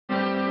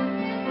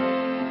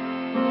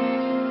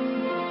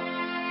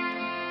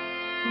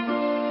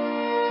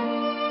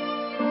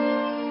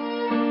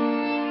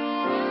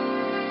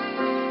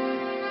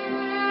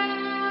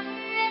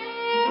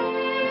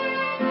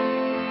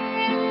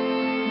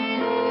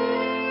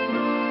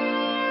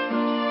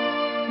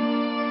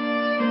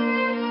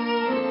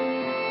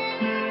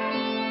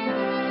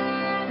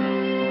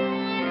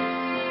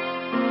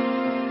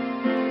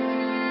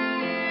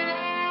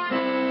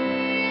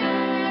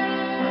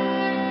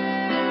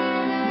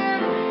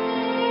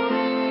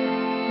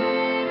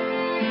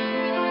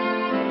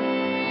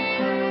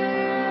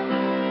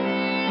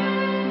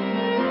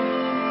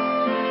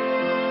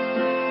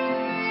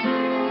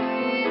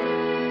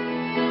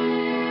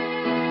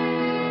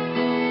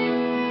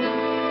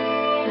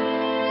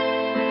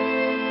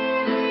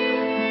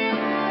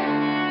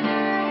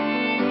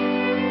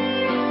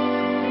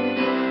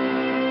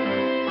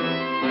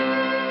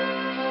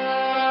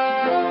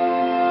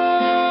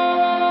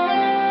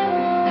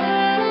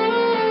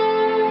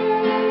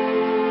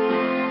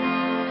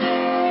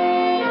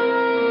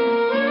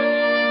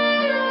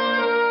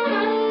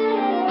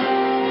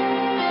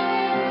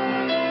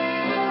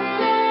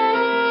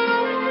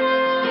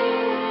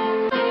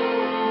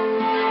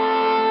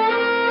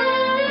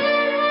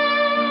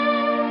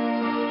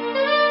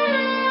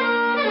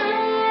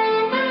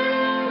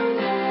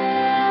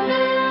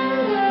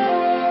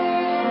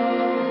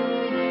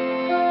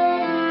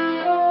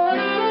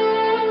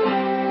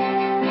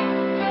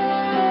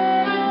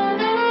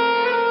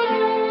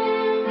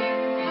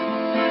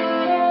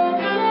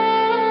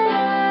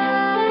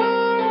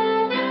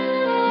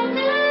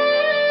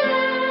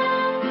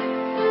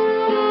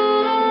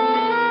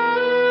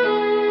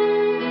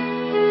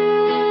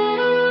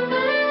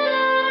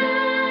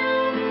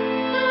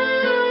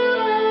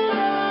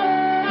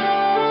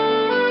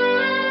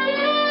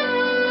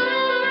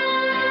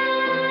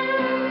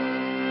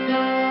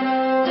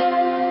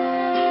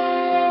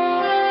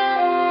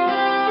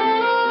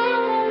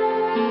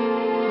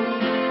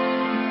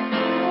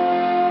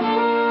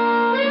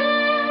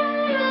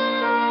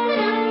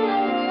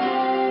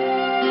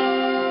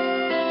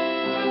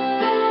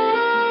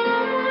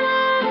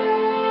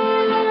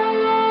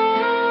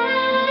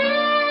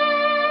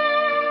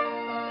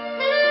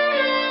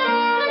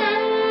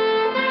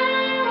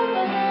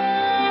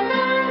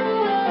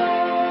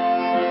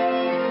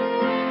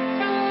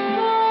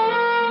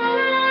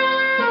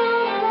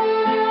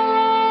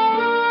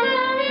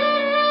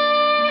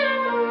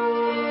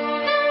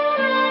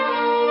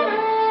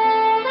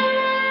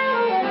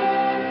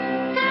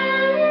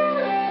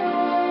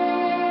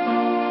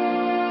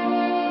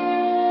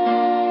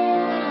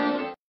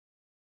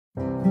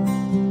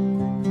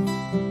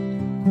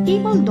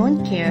People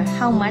don't care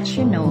how much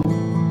you know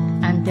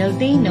until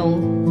they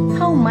know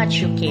how much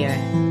you care.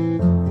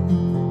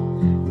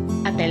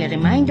 A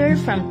tele-reminder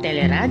from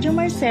Teleradyo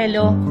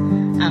Marcelo,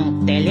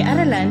 ang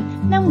telearalan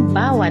ng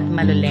bawat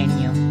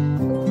Malulenyo.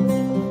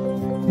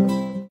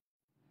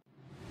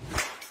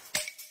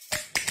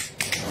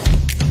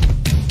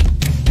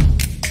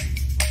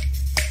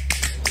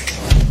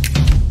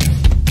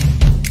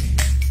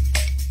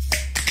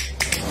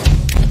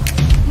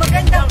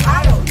 Magandang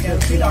araw,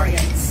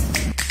 Delphilorians!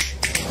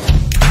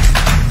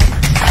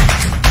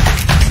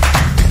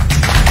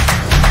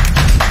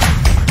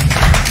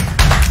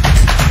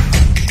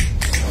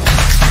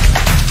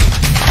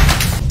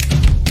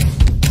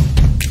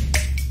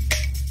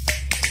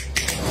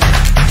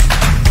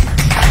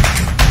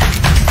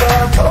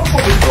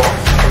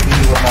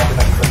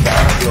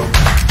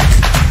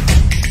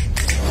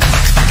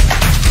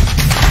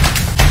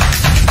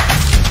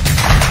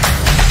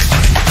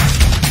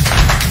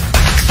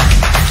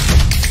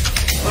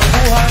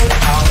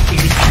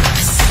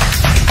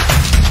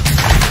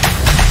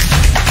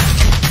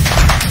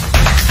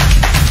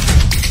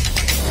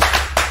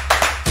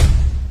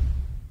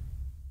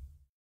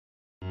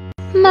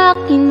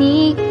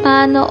 Makinig,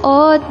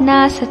 manood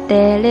na sa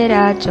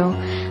teleradyo.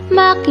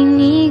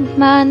 Makinig,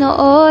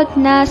 manood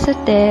na sa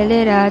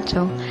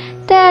teleradyo.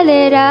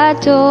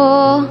 Teleradyo,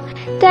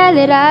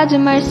 Teleradyo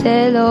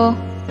Marcelo.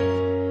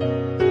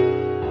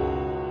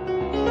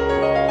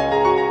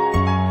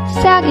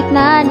 Sa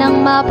gitna ng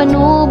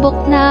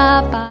mapanubok na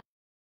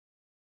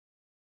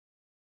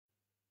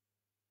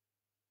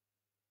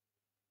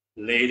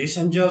Ladies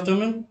and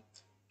gentlemen,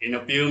 in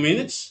a few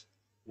minutes,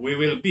 we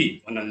will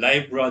be on a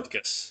live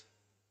broadcast.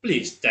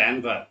 Please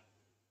stand by.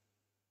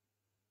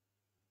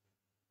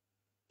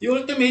 The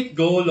ultimate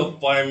goal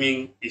of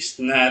farming is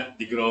not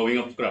the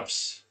growing of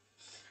crops,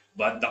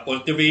 but the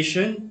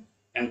cultivation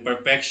and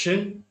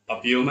perfection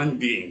of human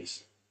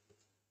beings.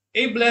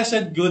 A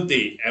blessed good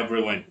day,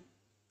 everyone.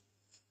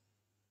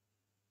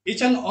 It's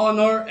an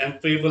honor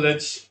and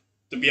privilege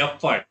to be a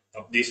part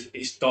of this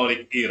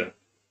historic era.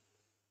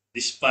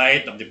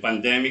 Despite of the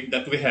pandemic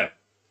that we have,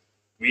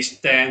 we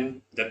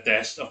stand the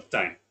test of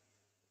time.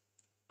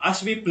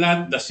 As we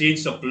plant the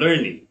seeds of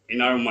learning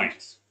in our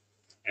minds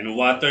and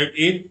water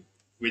it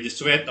with the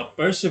sweat of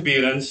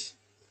perseverance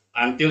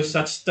until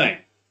such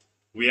time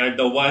we are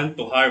the one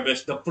to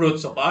harvest the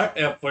fruits of our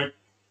effort,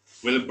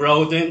 will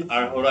broaden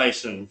our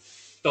horizon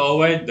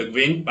toward the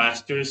green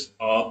pastures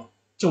of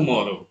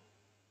tomorrow.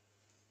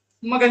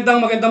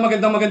 Magandang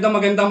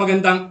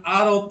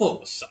araw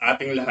po sa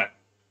ating lahat.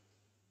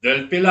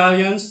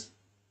 Delphilarians,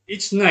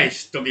 it's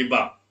nice to be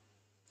back.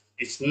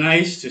 It's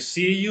nice to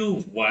see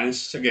you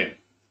once again.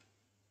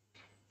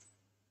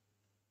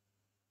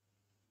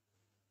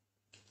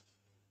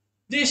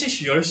 This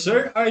is your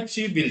Sir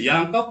Archie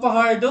Villanca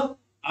Fajardo,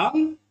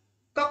 ang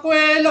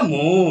kakwela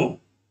mo.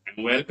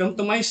 And welcome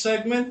to my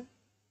segment,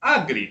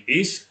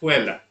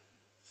 Agri-Eskwela.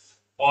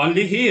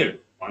 Only here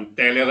on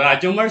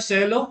Teleradyo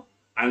Marcelo,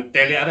 ang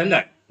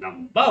telearalan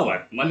ng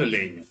bawat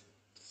Malulenyo.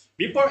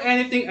 Before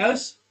anything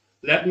else,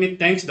 let me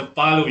thank the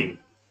following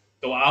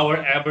to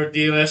our ever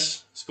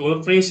dearest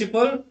school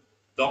principal,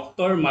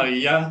 Dr.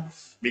 Maria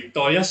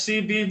Victoria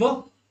C.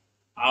 Vivo,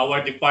 our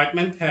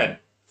department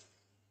head,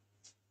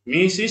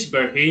 Mrs.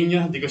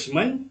 Virginia de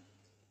Guzman,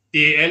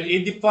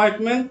 TLE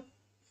Department,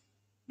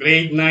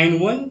 Grade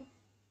 9-1,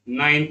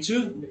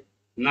 9-2,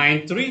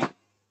 9-3,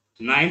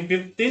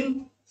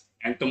 9-15,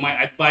 and to my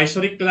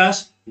advisory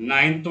class,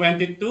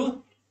 9-22,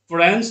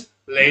 friends,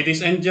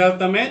 ladies and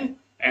gentlemen,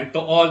 and to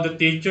all the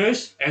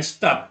teachers and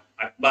staff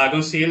at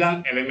Bagong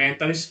Silang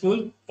Elementary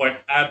School,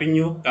 Fourth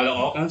Avenue,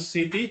 Caloocan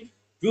City,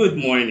 good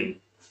morning.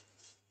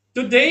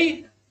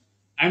 Today,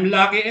 I'm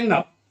lucky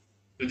enough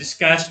to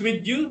discuss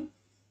with you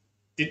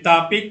the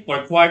topic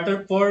for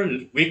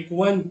Q4, Week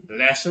 1,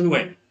 Lesson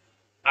 1,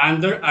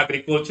 under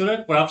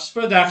Agricultural Crops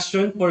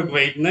Production for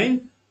Grade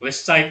 9,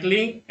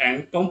 Recycling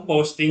and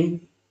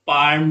Composting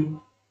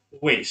Farm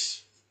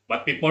Waste.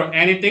 But before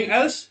anything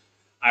else,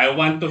 I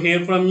want to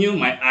hear from you,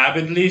 my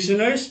avid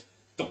listeners,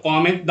 to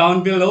comment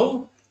down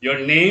below your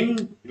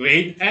name,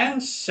 grade,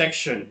 and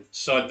section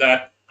so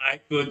that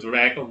I could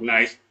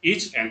recognize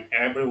each and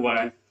every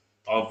one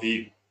of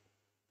you.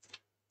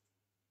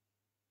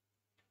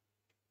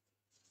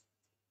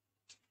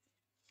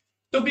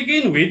 To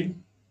begin with,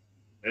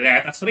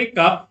 let us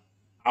recap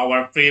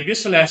our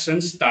previous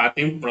lesson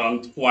starting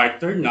from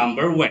quarter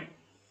number 1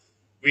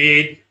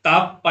 with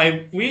top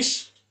 5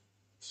 quiz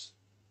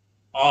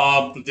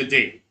of the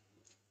day.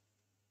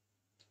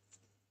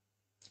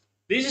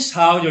 This is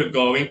how you're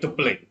going to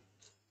play.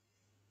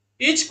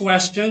 Each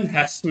question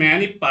has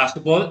many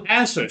possible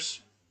answers.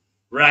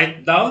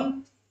 Write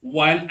down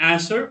one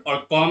answer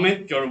or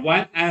comment your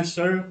one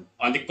answer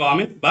on the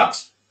comment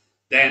box.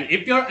 Then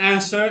if your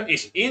answer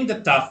is in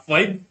the top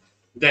 5,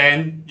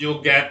 then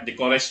you get the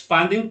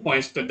corresponding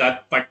points to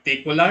that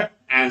particular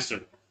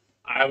answer.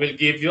 I will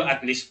give you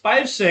at least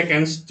 5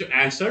 seconds to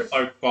answer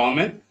or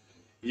comment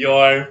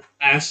your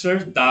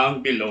answer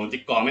down below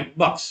the comment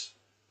box.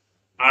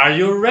 Are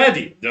you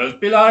ready,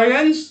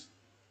 Delphilarians?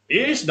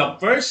 Here's the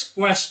first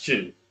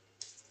question.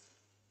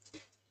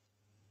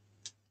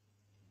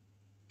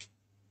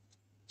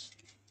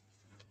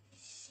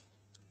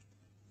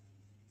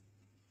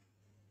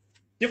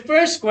 The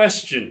first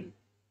question.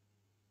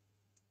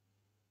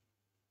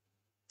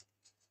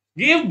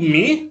 Give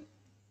me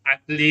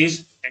at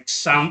least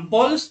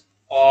examples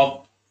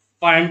of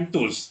farm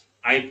tools.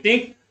 I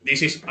think this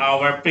is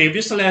our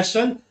previous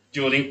lesson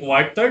during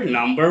quarter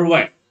number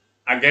 1.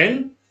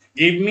 Again,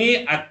 give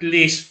me at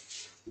least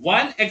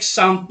one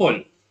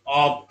example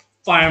of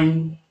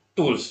farm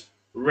tools.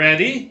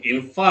 Ready?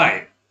 In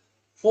 5,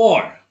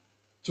 4,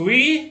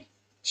 3,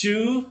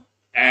 2,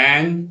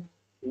 and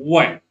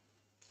 1.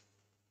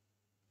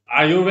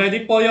 Are you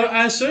ready for your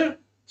answer?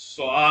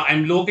 So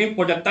I'm looking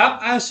for the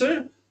top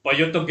answer for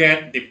you to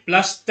get the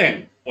plus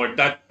 10 for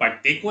that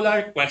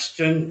particular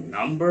question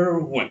number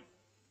 1.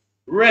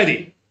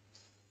 Ready?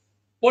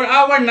 For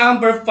our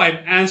number 5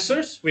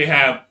 answers, we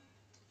have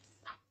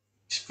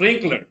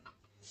sprinkler.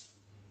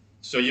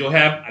 So you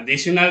have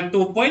additional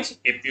 2 points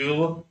if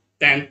you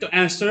tend to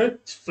answer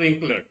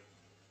sprinkler.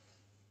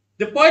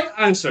 The fourth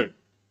answer,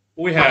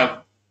 we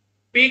have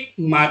pick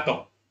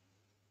mato.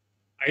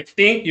 I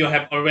think you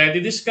have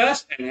already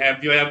discussed and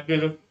you have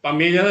been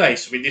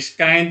familiarized with this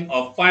kind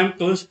of farm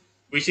tools,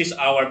 which is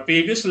our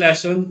previous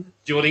lesson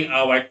during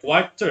our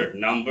quarter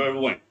number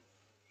 1.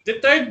 The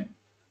third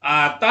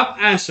top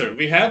answer,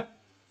 we have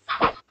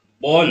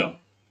bolo.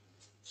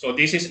 So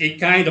this is a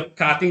kind of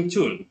cutting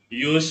tool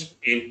used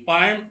in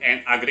farm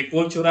and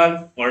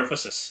agricultural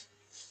purposes.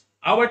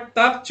 Our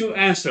top 2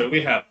 answer,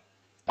 we have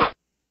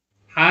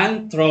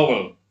hand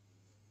trowel.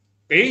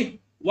 Okay,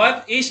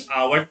 what is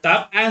our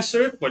top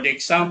answer for the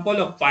example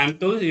of farm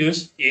tools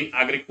used in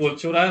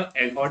agricultural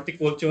and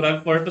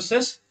horticultural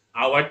purposes?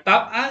 Our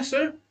top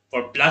answer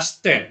for plus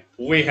 10,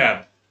 we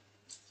have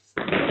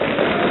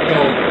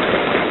shovel.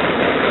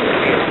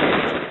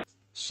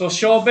 So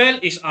shovel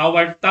is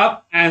our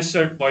top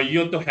answer for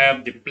you to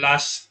have the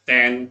plus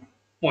 10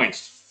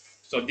 points.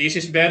 So this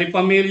is very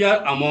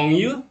familiar among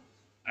you,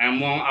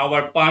 among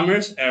our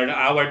farmers and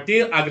our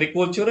dear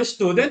agricultural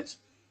students,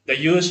 the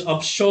use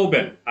of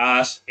shovel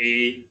as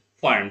a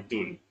farm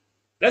tool.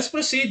 Let's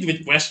proceed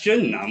with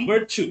question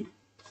number 2.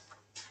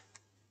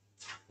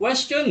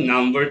 Question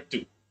number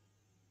 2.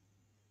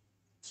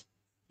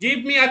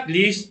 Give me at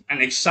least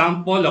an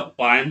example of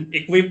farm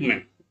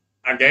equipment.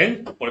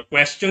 Again, for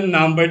question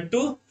number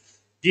 2,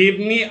 give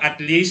me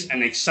at least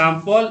an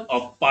example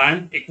of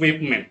farm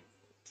equipment.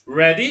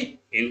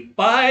 Ready? In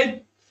 5,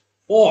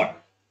 4,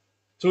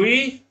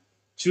 3,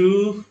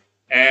 2,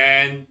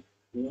 and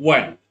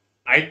 1.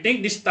 I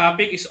think this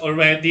topic is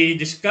already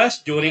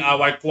discussed during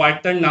our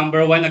quarter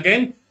number 1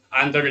 again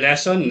under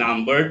lesson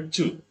number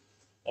 2.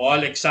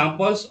 All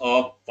examples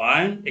of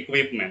farm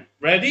equipment.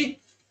 Ready?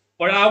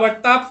 For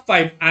our top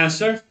 5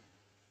 answers,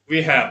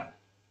 we have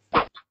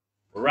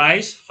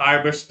rice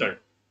harvester.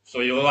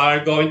 So you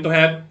are going to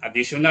have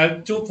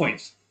additional 2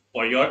 points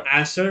for your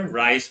answer,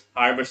 rice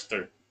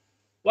harvester.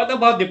 What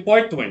about the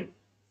fourth one?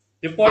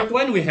 The fourth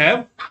one, we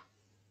have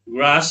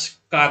grass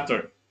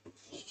cutter.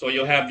 So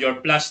you have your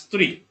plus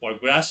 3 for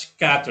grass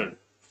cutter.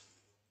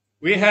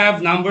 We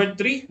have number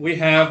 3, we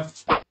have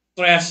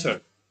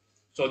thresher.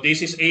 So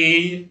this is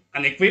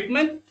an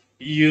equipment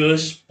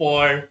used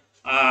for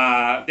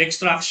the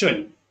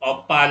extraction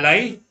of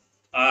palay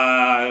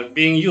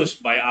being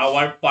used by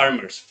our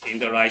farmers in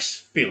the rice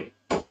field.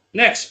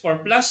 Next, for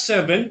plus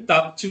 7,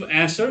 top 2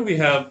 answer, we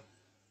have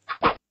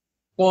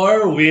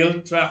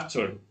four-wheel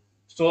tractor.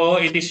 So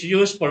it is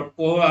used for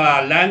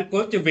land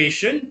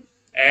cultivation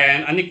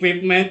and an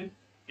equipment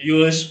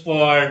used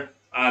for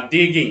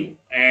digging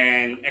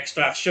and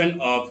extraction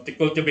of the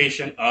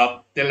cultivation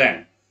of the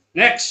land.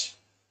 Next,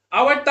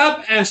 our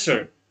top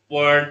answer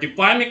for the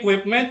farm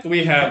equipment,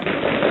 we have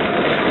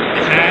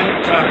the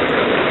hand tractor,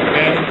 a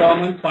very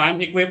common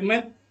farm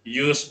equipment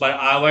used by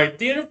our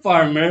dear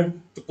farmer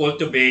to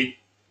cultivate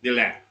the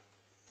land.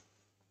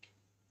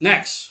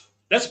 Next,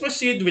 let's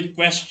proceed with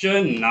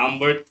question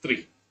number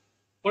 3.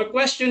 For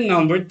question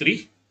number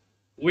 3,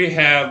 we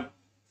have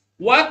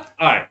what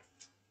are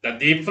the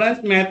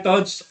different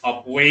methods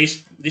of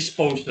waste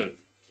disposal?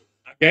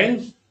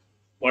 Again,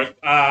 for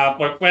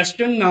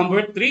question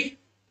number 3,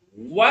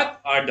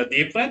 what are the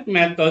different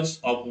methods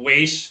of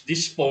waste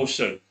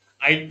disposal?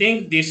 I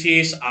think this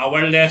is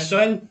our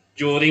lesson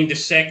during the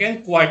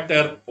second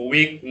quarter,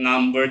 week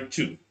number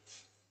 2.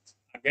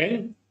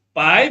 Again,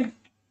 5,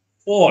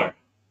 4,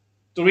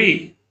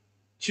 3,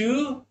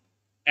 2,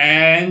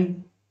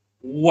 and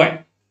 1.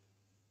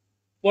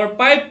 For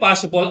 5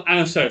 possible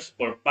answers,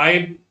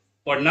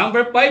 for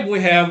number 5, we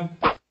have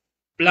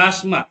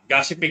plasma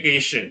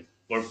gasification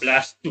for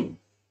plus 2.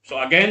 So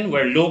again,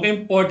 we're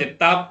looking for the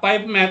top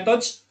 5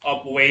 methods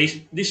of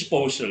waste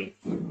disposal.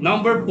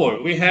 Number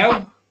 4, we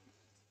have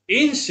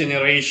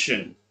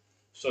incineration.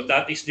 So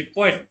that is the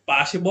fourth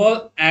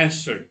possible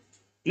answer.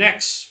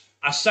 Next,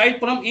 aside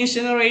from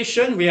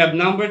incineration, we have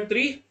number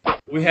 3,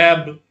 we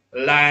have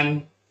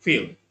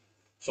landfill.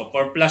 So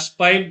for plus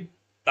 5,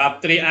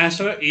 top 3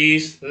 answer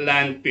is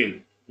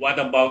landfill. What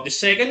about the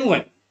second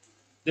one?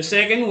 The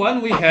second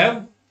one, we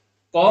have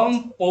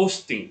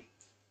composting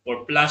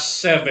for plus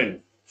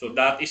 7. So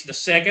that is the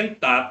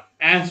second top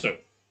answer.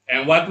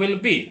 And what will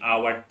be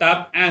our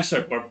top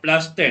answer for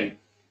plus 10?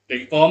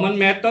 The common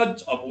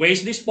methods of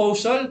waste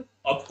disposal,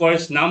 of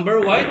course,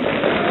 number 1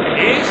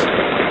 is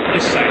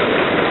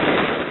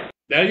recycling.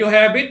 There you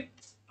have it,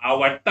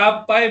 our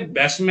top 5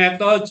 best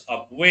methods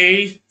of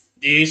waste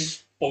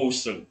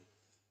disposal.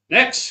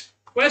 Next,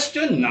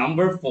 question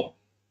number 4.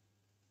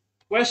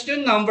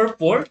 Question number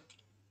 4,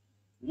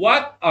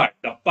 what are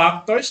the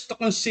factors to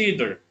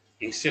consider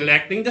in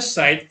selecting the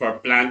site for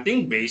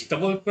planting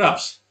vegetable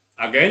crops?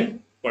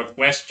 Again, for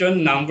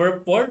question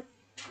number 4,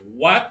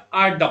 what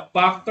are the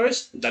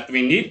factors that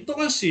we need to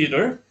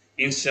consider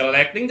in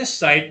selecting the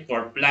site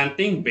for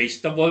planting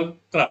vegetable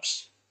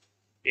crops?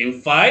 In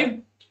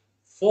 5,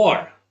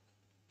 4,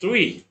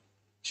 3,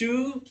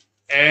 2,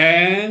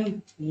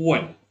 and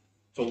 1.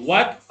 So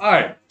what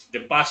are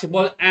the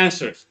possible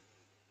answers?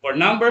 For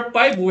number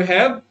 5, we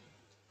have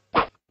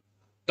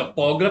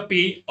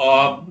topography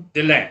of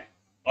the land.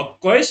 Of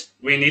course,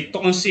 we need to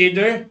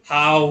consider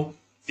how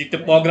the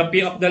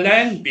topography of the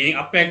land being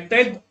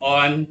affected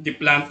on the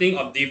planting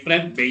of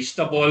different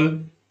vegetable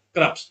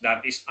crops.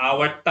 That is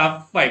our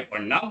top 5 or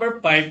number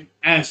 5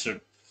 answer.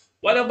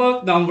 What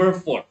about number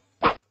 4?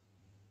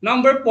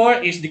 Number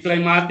 4 is the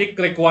climatic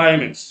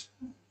requirements.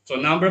 So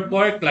number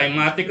 4,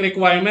 climatic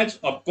requirements.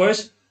 Of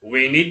course,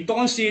 we need to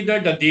consider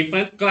the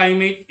different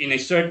climate in a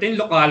certain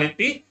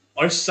locality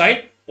or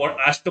site for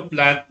us to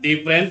plant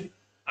different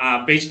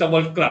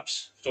vegetable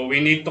crops. So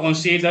we need to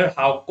consider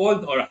how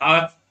cold or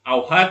how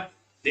hot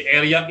the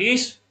area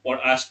is for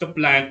us to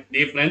plant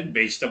different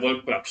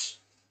vegetable crops.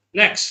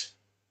 Next,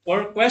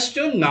 for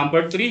question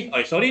number 3,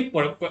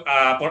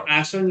 for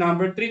answer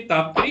number 3,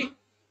 top 3,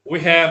 we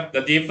have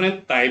the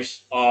different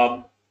types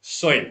of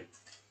soil.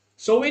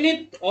 So we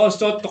need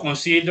also to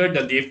consider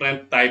the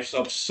different types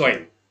of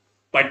soil.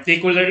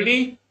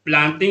 Particularly,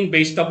 planting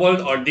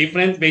vegetable or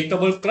different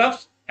vegetable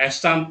crops has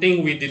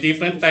something with the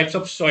different types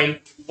of soil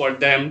for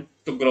them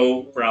to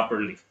grow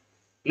properly.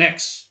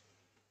 Next,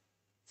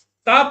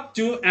 top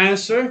 2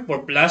 answer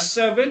for plus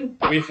 7,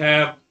 we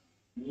have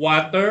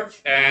water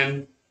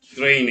and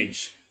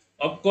drainage.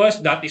 Of course,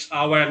 that is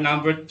our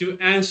number 2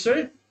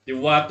 answer, the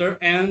water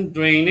and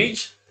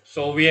drainage.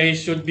 So we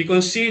should be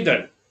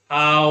considered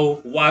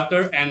how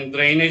water and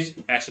drainage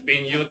has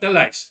been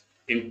utilized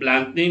in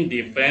planting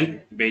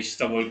different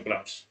vegetable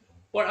crops.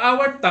 For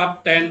our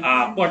top 10,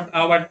 for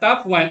our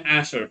top 1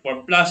 answer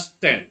for plus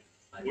 10,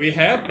 we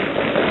have,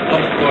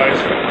 of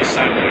course, the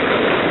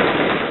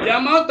sunlight. The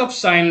amount of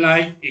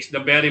sunlight is the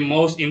very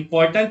most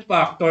important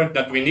factor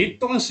that we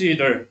need to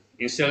consider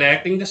in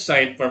selecting the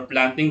site for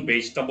planting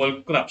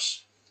vegetable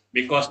crops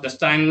because the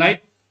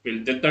sunlight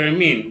will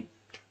determine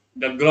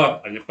the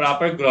growth and the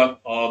proper growth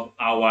of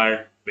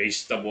our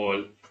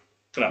vegetable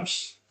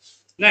crops.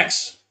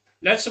 Next,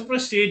 let's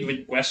proceed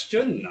with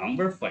question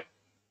number 5.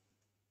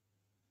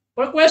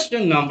 For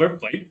question number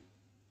 5,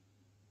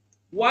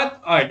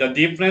 what are the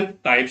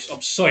different types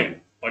of soil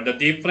or the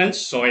different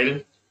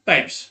soil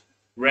types?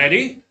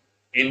 Ready?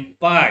 In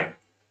 5,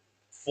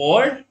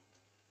 4,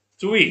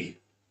 3,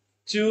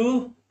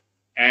 2,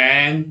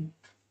 and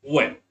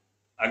 1.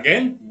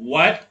 Again,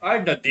 what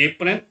are the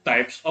different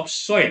types of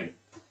soil?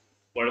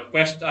 For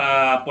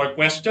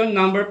question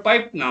number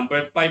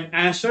 5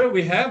 answer,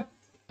 we have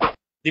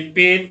the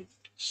pit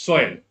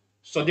soil.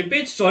 So the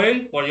pit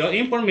soil, for your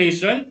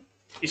information,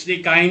 is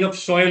the kind of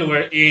soil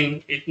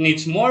wherein it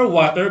needs more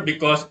water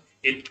because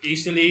it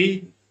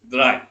easily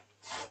dry.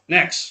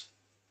 Next,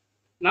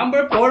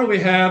 number 4, we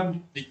have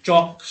the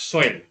chalk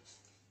soil.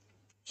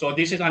 So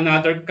this is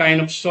another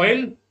kind of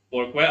soil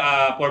for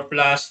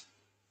plus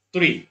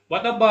 3.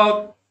 What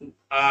about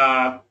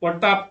for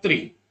top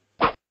 3?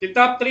 The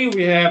top 3,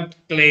 we have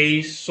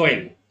clay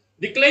soil.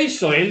 The clay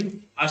soil,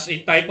 as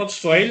a type of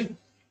soil,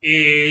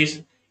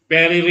 is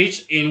very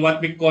rich in what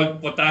we call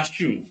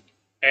potassium.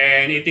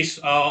 And it is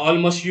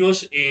almost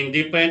used in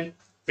different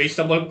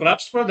vegetable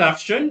crops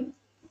production.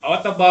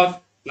 What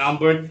about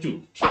number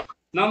 2?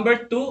 Number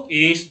 2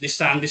 is the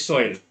sandy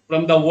soil.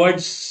 From the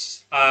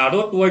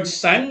root word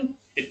sun,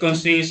 it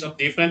consists of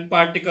different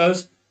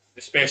particles,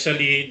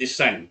 especially the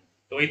sun.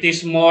 So it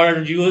is more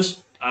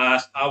used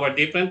as our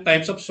different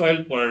types of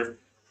soil for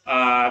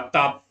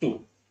top 2.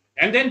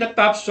 And then the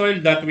top soil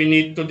that we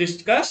need to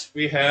discuss,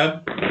 we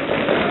have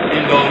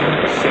the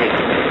loam soil.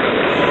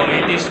 So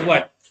it is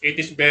what? It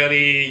is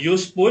very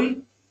useful.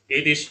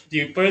 It is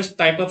the first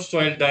type of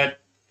soil that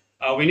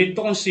we need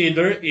to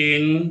consider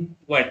in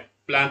what?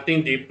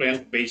 Planting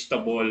different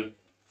vegetable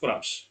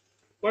crops.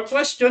 For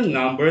question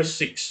number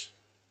 6.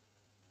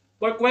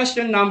 For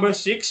question number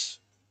 6,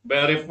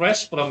 very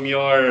fresh from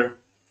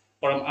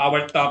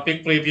our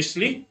topic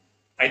previously.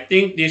 I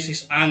think this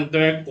is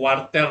under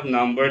quarter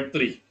number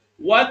 3.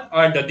 What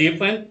are the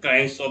different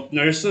kinds of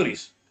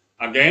nurseries?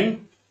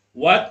 Again,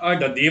 what are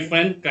the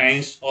different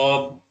kinds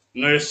of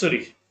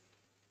nursery?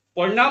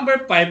 For number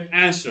 5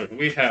 answer,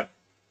 we have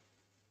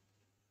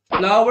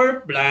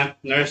flower plant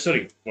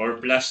nursery for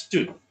plus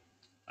 2.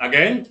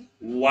 Again,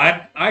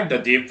 what are the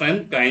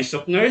different kinds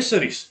of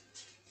nurseries?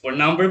 For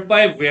number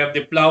 5, we have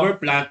the flower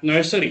plant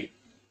nursery.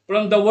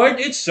 From the word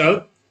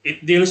itself,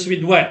 it deals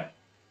with what?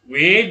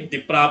 With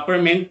the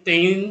proper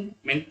maintenance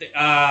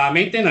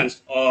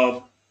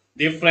of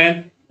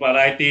different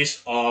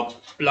varieties of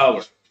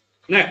flower.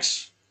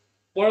 Next,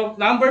 for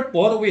number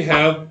 4, we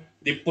have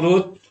the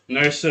fruit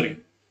nursery.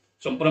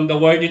 So from the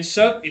word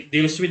itself, it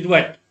deals with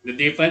what? The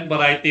different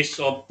varieties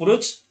of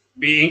fruits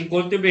being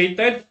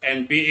cultivated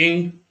and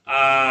being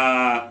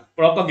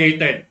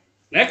propagated.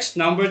 Next,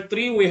 number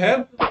 3, we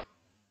have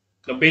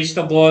the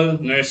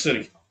vegetable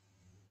nursery.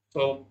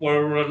 So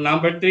for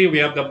number 3, we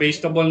have the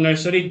vegetable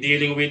nursery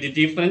dealing with the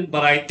different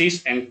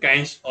varieties and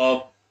kinds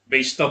of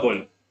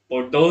vegetable.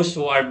 For those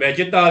who are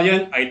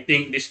vegetarian, I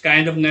think this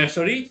kind of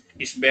nursery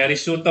is very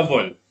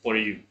suitable for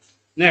you.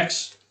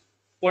 Next,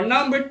 for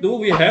number 2,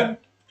 we have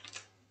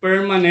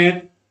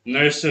permanent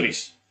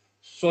nurseries.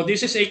 So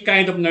this is a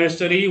kind of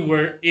nursery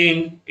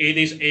wherein it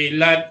is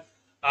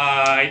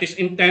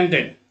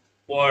intended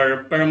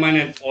for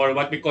permanent or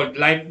what we call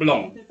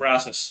lifelong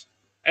process.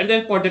 And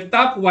then for the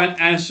top one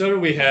answer,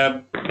 we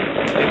have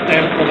the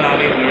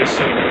temporary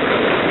nursery,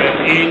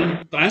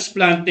 wherein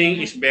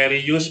transplanting is very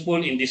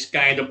useful in this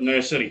kind of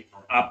nursery.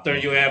 After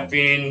you have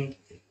been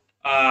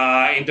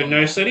in the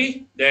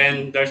nursery,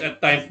 then there's a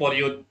time for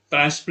you to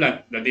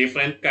transplant the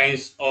different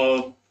kinds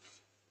of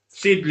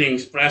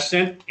seedlings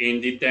present in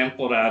the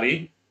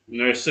temporary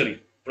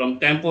nursery. From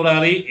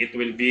temporary, it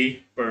will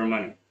be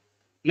permanent.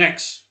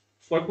 Next,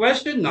 for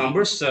question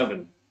number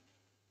 7.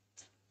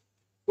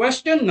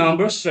 Question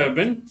number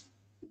 7,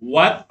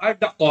 what are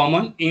the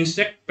common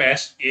insect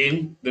pests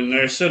in the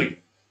nursery?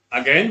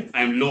 Again,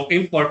 I'm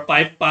looking for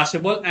 5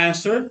 possible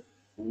answers.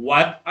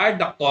 What are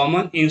the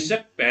common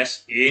insect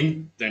pests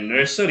in the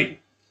nursery?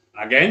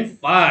 Again,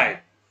 5,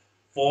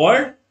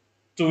 4,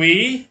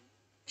 3,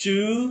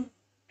 2,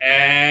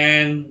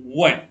 and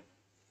 1.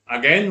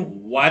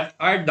 Again, what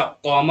are the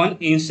common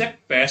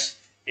insect pests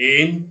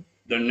in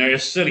the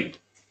nursery?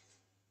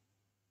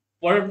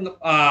 For,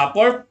 uh,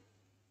 for,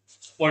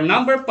 for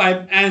number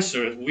 5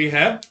 answer, we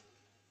have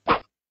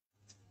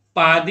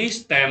paddy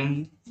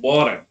stem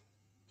borer.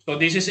 So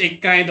this is a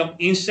kind of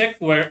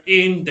insect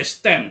wherein the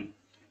stem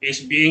is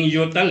being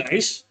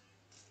utilized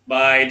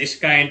by this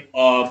kind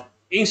of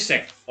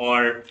insect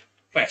or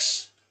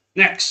pest.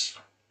 Next,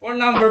 for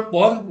number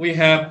 4, we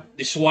have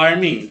the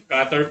swarming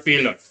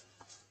caterpillar.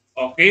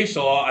 Okay,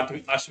 so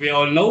as we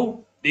all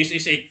know, this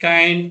is a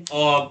kind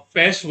of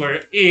pest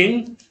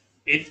wherein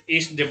it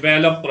is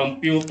developed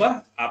from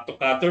pupa up to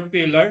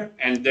caterpillar,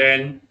 and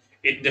then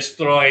it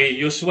destroy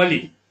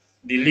usually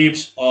the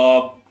leaves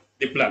of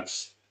the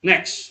plants.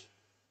 Next,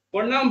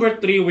 for number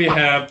 3, we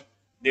have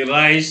the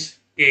rice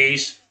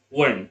case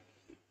worm.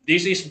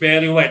 This is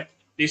very wet.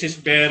 This is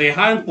very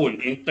harmful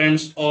in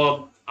terms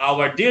of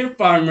our dear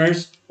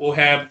farmers who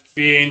have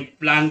been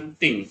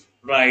planting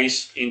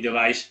rice in the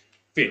rice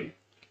field.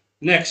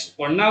 Next,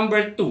 for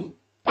number 2,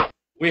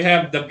 we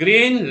have the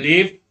green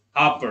leaf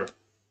hopper.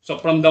 So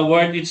from the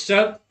word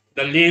itself,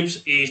 the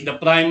leaves is the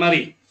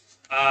primary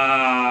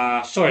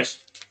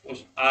source.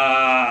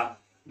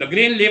 The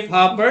green leaf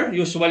hopper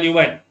usually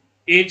what?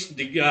 Eats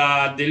the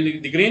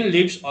green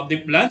leaves of the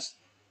plants.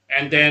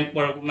 And then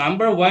for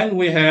number 1,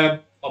 we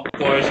have, of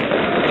course,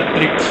 the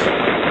thrips.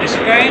 This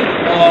kind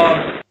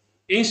of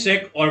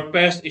insect or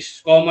pest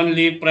is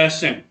commonly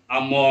present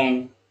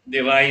among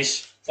the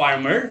rice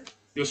farmer.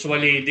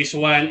 Usually, this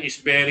one is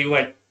very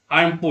what?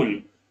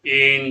 Harmful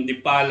in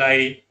the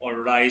palay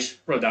or rice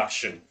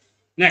production.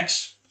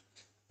 Next,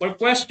 for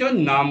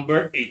question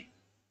number 8.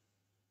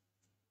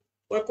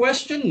 For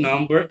question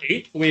number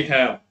 8, we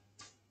have,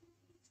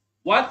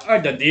 what are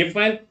the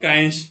different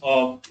kinds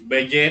of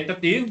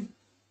vegetative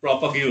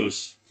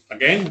propagules?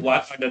 Again,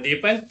 what are the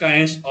different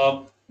kinds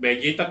of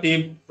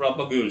vegetative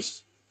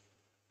propagules?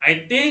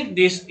 I think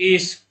this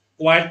is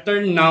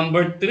quarter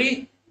number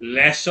 3,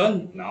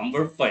 lesson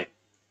number 5.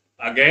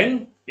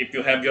 Again, if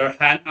you have your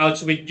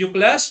handouts with you,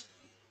 class,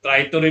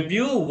 try to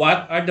review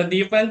what are the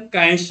different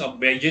kinds of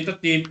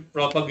vegetative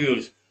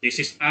propagules. This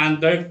is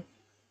under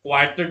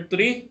quarter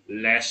 3,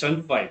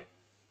 lesson 5.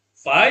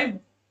 5,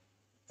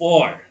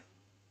 4,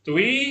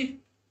 3,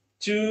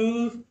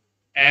 2,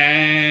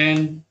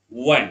 and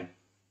 1.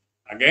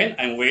 Again,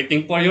 I'm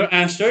waiting for your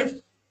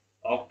answers.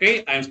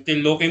 Okay, I'm still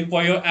looking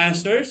for your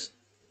answers.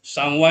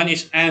 Someone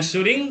is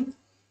answering.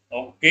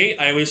 Okay,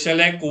 I will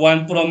select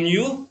one from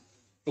you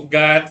to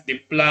get the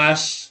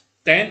plus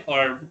 10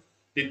 or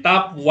the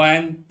top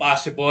one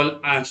possible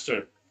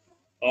answer.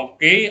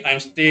 Okay, I'm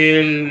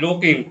still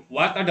looking.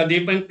 What are the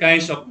different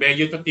kinds of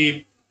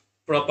vegetative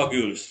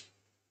propagules?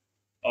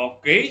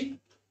 Okay,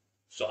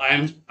 so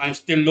I'm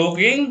still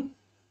looking.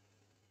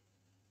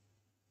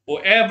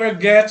 Whoever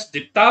gets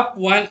the top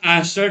one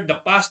answer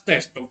the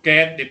fastest to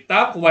get the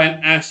top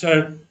one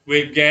answer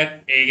will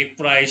get a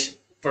prize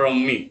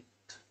from me.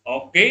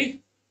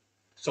 Okay?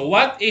 So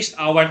what is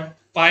our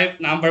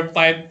number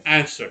 5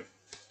 answer?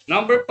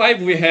 Number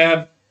 5, we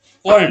have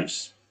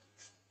corns.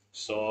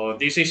 So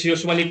this is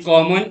usually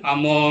common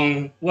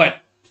among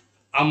what?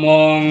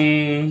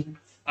 among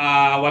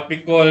what we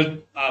call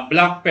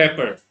black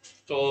pepper.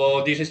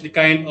 So this is the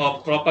kind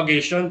of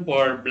propagation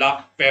for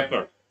black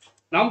pepper.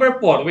 Number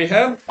 4, we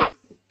have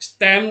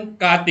stem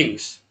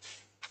cuttings.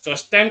 So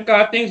stem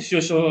cuttings,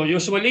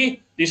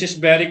 usually this is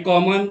very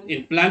common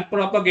in plant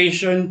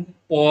propagation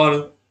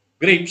for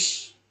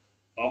grapes.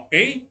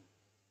 Okay?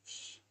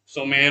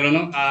 So meron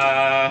ng,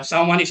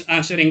 someone is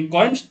answering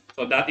corns,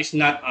 so that is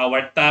not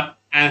our top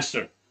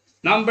answer.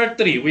 Number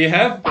 3, we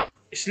have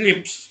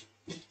slips.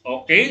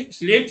 Okay,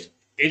 slips.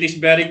 It is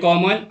very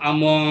common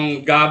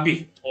among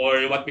gabi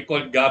or what we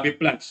call gabi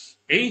plants.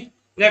 Okay,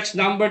 next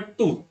number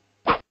 2,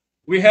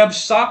 we have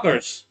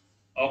suckers.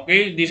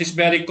 Okay, this is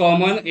very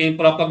common in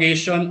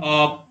propagation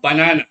of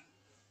banana.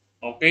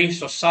 Okay,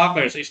 so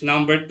suckers is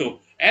number 2.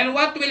 And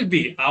what will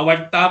be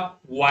our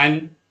top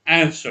 1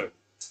 answer?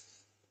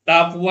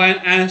 Top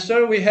 1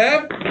 answer, we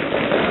have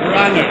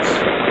runners.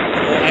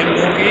 So I'm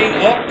looking,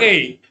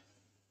 okay.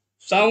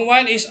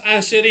 Someone is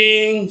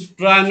answering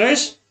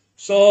runners.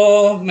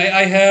 So may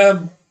I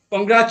have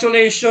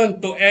congratulations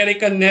to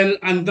Erica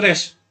Nel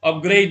Andres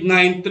of grade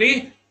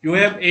 9-3. You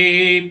have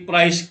a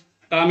prize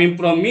coming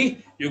from me.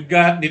 You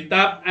got the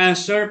top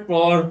answer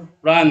for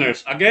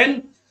runners.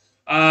 Again,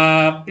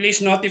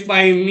 please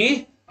notify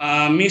me,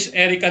 Miss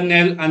Erica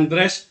Nel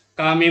Andres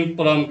coming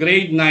from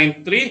grade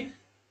 9-3.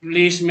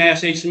 Please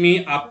message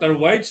me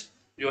afterwards.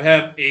 You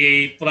have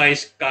a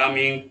prize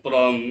coming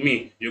from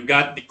me. You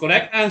got the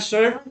correct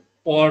answer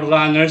for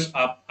runners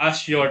up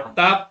as your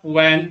top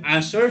 1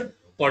 answer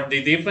for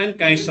the different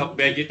kinds of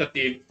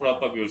vegetative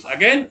propagules.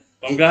 Again,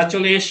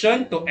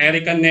 congratulations to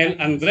Erica Nel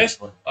Andres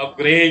of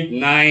grade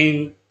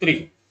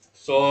 9-3.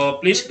 So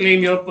please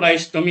claim your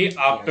prize to me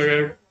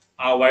after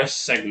our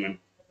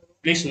segment.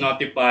 Please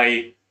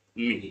notify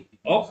me.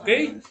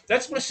 Okay,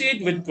 let's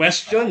proceed with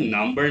question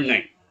number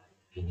 9.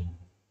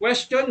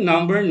 Question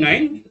number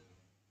 9.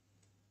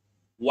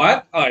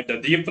 What are the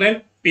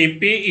different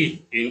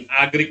PPE in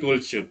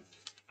agriculture?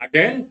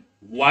 Again,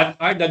 what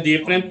are the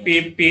different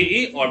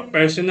PPE or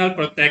personal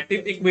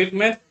protective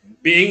equipment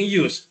being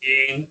used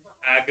in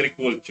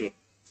agriculture?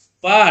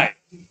 5,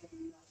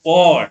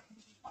 4,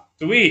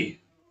 3,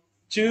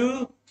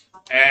 2,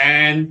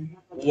 and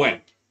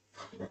 1.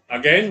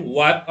 Again,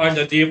 what are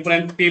the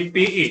different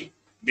PPE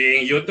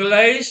being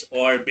utilized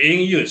or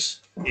being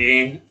used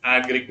in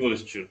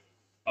agriculture?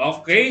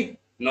 Okay,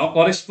 no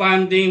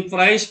corresponding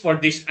price for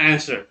this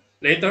answer.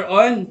 Later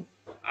on,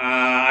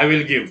 I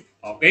will give.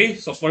 Okay,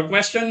 so for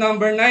question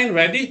number 9,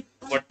 ready?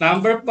 For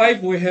number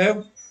 5, we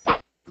have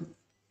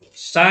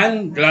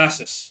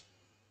sunglasses.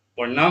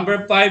 For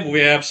number 5, we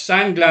have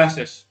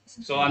sunglasses.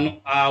 So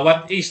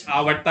what is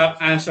our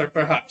top answer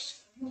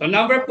perhaps? So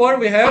number 4,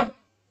 we have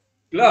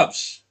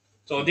gloves.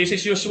 So this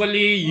is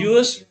usually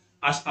used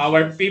as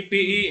our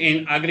PPE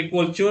in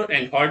agriculture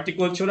and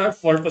horticultural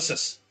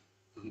purposes.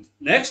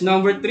 Next,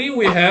 number 3,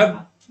 we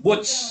have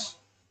boots.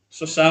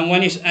 So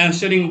someone is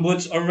answering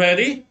boots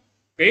already.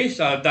 Okay,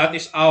 so that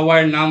is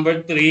our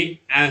number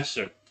 3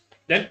 answer.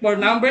 Then for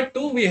number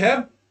 2, we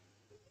have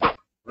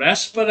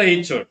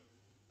respirator.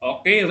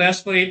 Okay,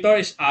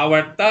 respirator is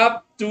our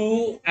top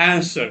 2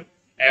 answer.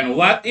 And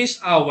what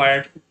is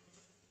our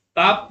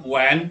top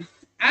 1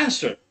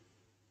 answer?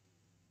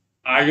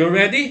 Are you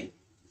ready?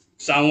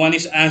 Someone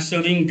is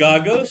answering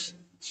goggles.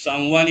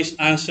 Someone is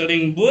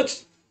answering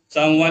boots.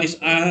 Someone is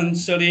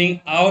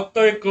answering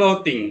outer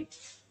clothing.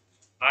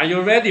 Are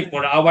you ready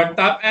for our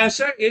top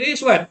answer? It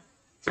is what?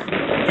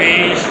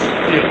 Face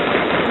shield.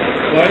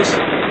 Of course,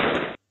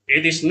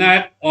 it is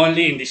not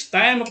only in this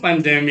time of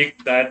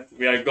pandemic that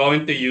we are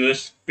going to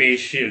use face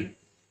shield.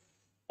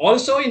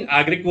 Also in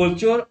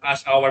agriculture,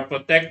 as our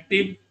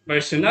protective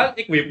personal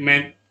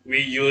equipment,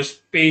 we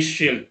use face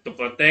shield to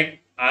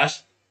protect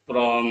us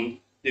from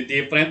the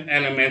different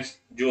elements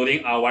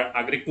during our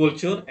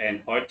agriculture and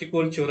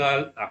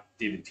horticultural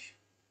activity.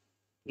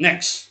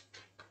 Next,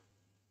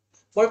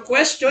 for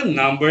question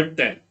number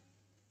 10.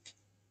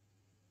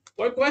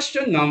 For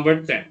question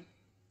number 10,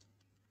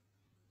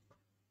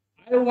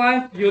 I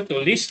want you to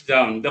list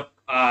down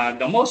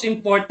the most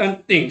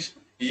important things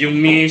you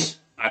miss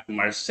at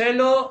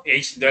Marcelo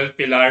H. Del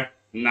Pilar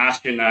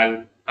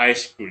National High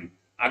School.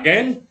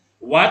 Again,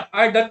 what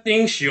are the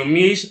things you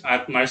miss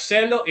at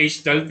Marcelo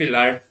H. Del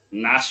Pilar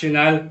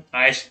National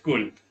High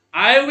School?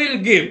 I will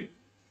give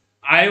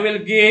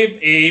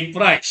a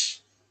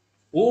prize.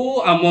 Who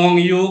among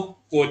you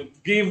could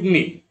give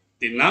me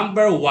the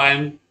number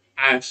 1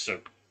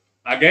 answer?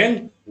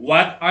 Again,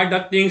 what are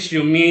the things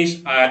you miss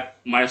at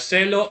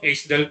Marcelo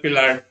H. Del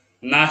Pilar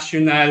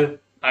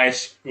National High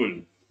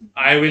School?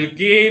 I will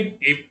give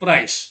a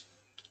prize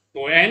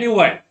to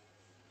anyone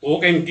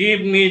who can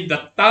give me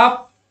the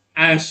top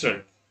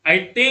answer.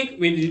 I think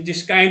with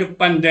this kind of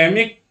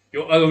pandemic,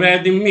 you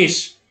already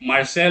miss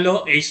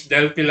Marcelo H.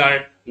 Del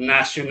Pilar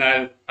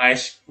National High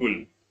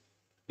School.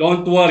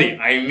 Don't worry,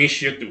 I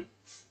miss you too.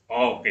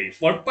 Okay,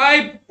 for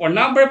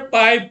number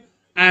 5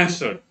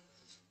 answer.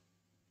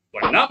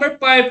 For number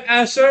 5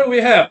 answer,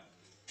 we have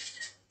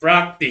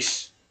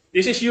practice.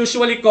 This is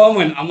usually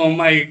common among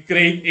my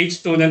grade 8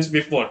 students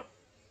before.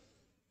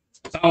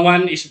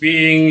 Someone is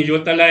being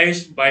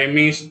utilized by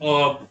means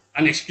of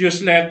an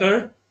excuse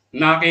letter,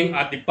 knocking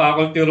at the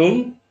faculty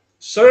room.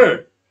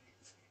 Sir,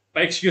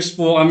 pa-excuse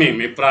po kami,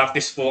 may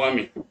practice po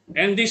kami.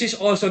 And this is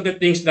also the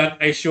things that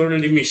I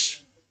surely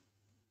miss.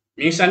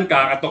 Minsan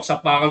kakatok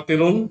sa faculty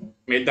room,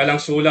 may dalang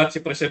sulat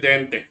si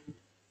presidente.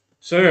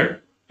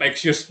 Sir,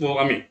 pa-excuse po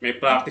kami, may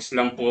practice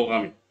lang po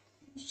kami.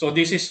 So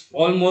this is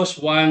almost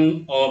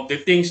one of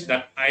the things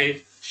that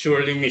I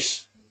surely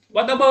miss.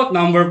 What about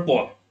number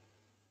 4?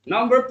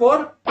 Number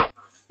 4,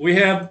 we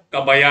have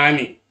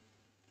kabayani.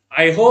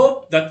 I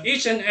hope that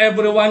each and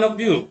every one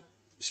of you,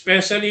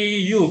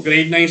 especially you,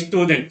 grade 9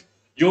 student,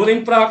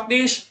 during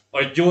practice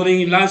or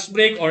during lunch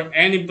break or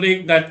any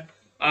break that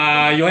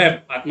you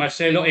have at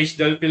Marcelo H.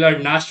 Del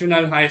Pilar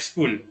National High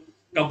School,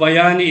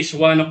 kabayani is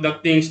one of the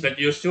things that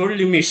you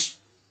surely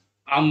miss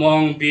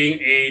among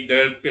being a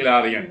Del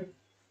Pilarian.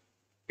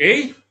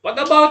 Okay? What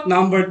about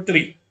number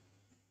 3?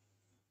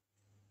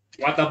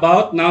 What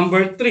about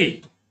number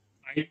 3?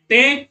 I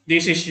think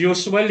this is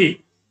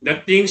usually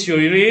the things you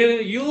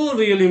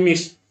really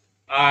miss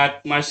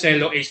at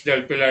Marcelo H.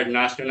 Del Pilar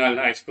National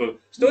High School.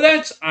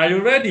 Students, are you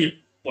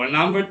ready for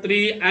number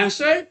 3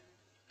 answer?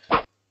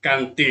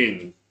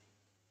 Canteen.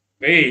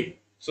 Okay,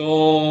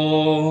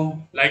 so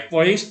like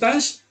for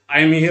instance,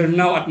 I'm here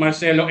now at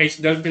Marcelo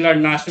H. Del Pilar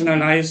National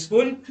High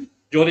School.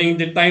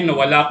 During the time na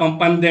wala pang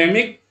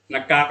pandemic,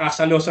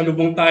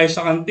 nagkakasalo-salubong tayo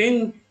sa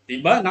canteen,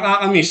 diba?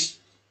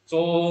 Nakakamiss.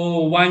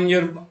 So, 1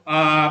 year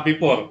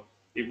before,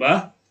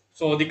 diba?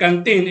 So, the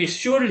canteen is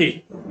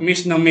surely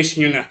miss na miss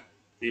nyo na,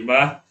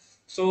 diba?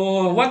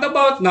 So, what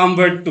about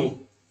number 2?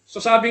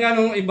 So, sabi nga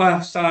nung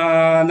iba sa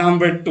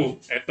number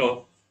 2,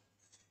 eto,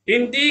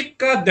 hindi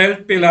ka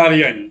Del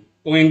Pilarian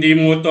kung hindi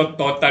mo to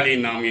totally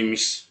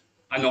nami-miss.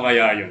 Ano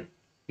kaya yun?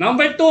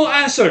 Number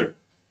 2 answer,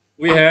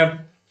 we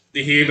have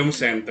the Hilom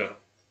Center.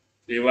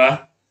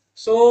 Diba?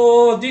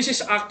 So, this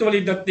is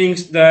actually the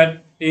things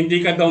that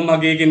hindi ka daw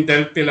magiging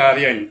Del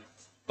Pilarian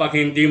pag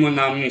hindi mo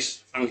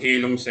na-miss ang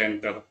Hilom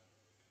Center.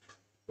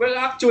 Well,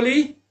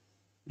 actually,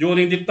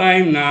 during the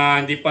time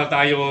na hindi pa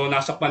tayo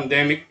nasa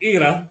pandemic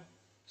era,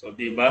 so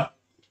diba?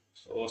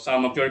 So,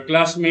 some of your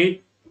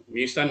classmates,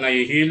 minsan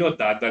nahihilo,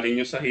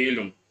 dadalhin nyo sa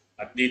hilom.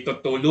 At dito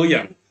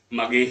tuluyang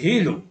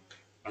maghihilom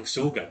ang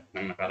sugat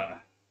ng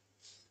nakaraan.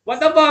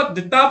 What about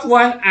the top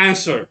 1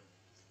 answer?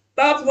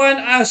 Top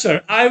 1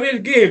 answer, I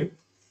will give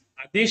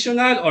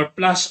additional or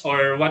plus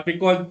or what we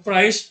call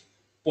prize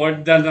for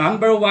the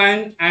number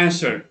 1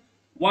 answer.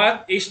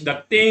 What is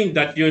the thing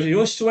that you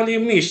usually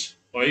miss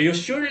or you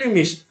surely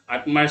miss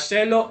at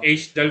Marcelo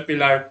H. Del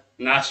Pilar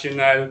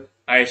National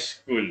High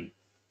School?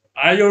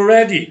 Are you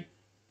ready?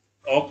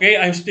 Okay,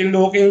 I'm still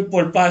looking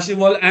for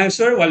possible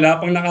answer.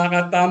 Wala pang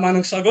nakakatama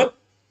ng sagot.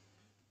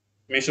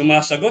 May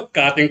sumasagot,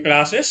 cutting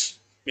classes.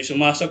 May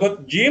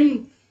sumasagot,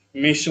 gym.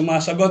 May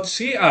sumasagot,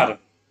 CR.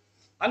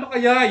 Ano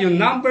kaya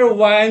yung number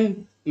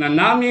 1 na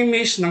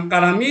nami-miss ng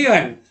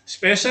karamihan,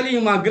 especially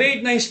yung mga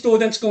grade 9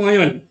 students ko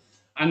ngayon?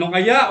 Ano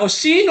kaya o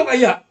sino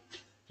kaya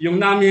yung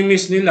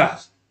nami-miss nila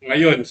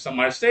ngayon sa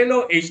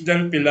Marcelo H.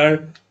 Del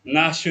Pilar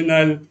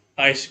National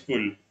High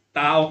School?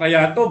 Tao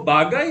kaya to,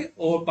 bagay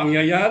o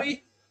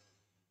pangyayari?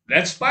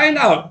 Let's find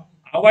out.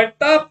 Our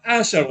top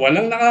answer,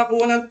 walang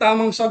nakakuha ng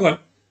tamang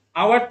sagot.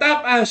 Our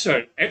top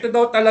answer, ito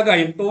daw talaga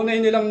yung tunay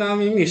nilang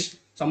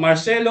nami-miss sa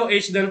Marcelo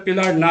H. Del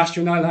Pilar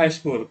National High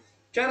School.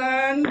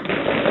 Charan!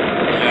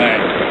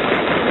 Ayan.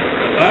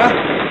 Diba?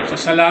 So,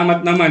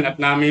 salamat naman at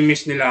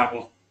nami-miss nila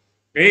ako.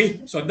 Okay?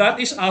 So, that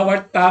is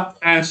our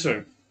top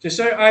answer. Si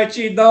Sir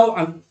Archie daw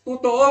ang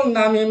totoong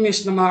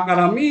nami-miss ng mga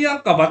karamihang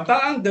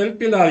kabataang Del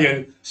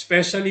Pilarian,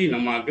 especially ng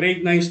mga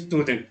grade 9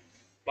 student.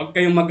 Huwag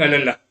kayong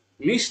mag-alala.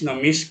 Miss na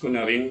miss ko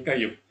na rin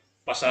kayo.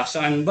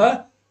 Pasasaan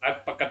ba?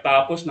 At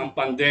pagkatapos ng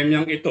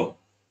pandemyang ito,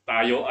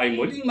 tayo ay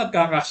muling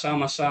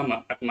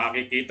magkakasama-sama at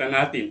makikita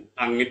natin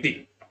ang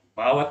ngiti ng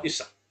bawat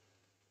isa.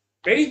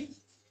 Okay?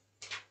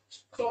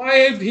 So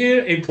I have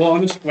here a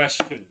bonus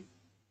question.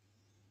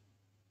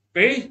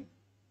 Okay?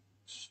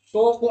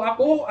 So kung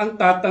ako ang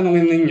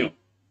tatanungin ninyo,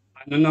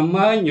 ano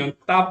naman yung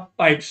top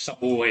 5 sa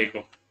buhay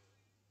ko?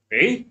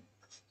 Okay?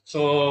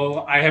 So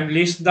I have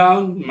listed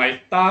down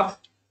my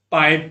top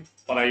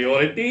 5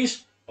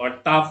 priorities or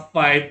top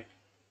 5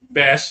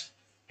 best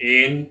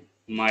in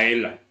my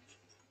life.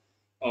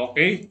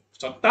 Okay?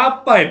 So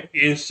top 5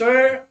 in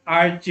Sir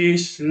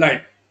Archie's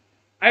life.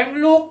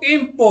 I'm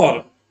looking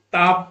for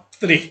top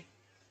 3.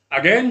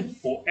 Again,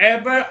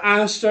 whoever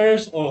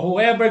answers or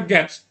whoever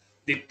gets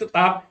the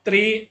top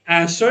 3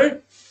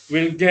 answer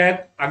will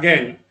get,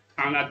 again,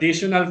 an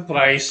additional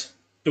prize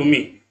to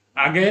me.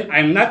 Again,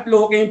 I'm not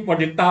looking for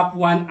the top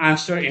 1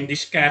 answer in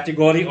this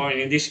category or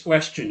in this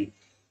question.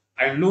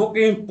 I'm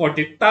looking for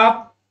the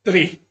top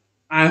 3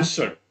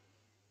 answer.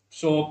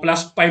 So,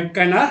 plus 5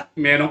 ka na,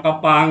 meron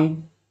ka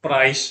pang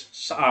prize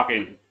sa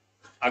akin.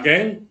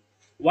 Again,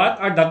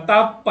 what are the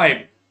top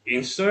 5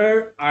 in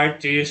Sir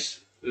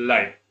Archie's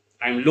life?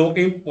 I'm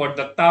looking for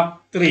the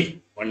top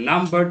 3 or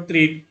number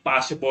 3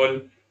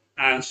 possible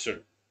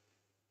answer.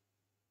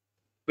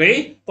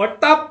 Okay, for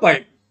top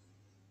 5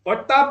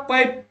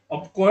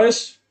 Of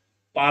course,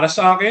 para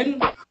sa akin,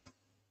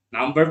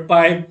 number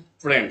five,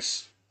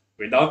 friends.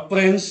 Without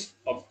friends,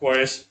 of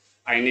course,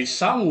 I need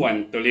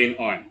someone to lean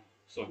on.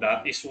 So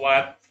that's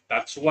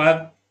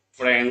what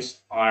friends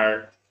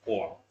are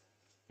for.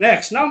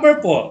 Next, number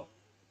four.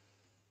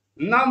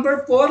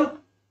 Number four,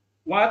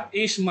 what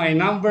is my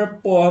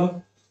number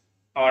four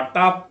or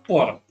top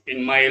four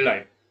in my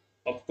life?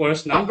 Of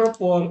course, number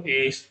four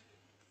is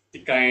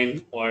the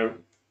kind or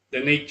the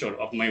nature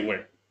of my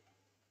work.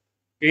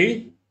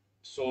 Okay?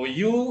 So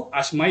you,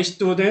 as my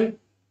student,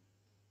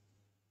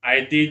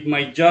 I did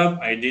my job,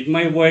 I did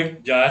my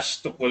work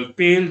just to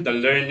fulfill the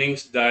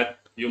learnings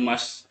that you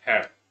must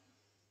have.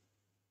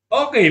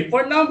 Okay,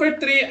 for number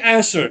three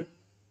answer.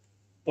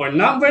 For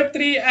number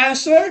three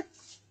answer,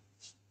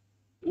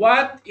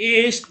 what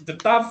is the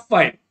top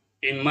five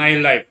in my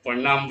life for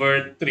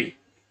number three?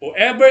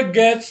 Whoever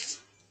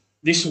gets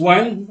this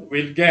one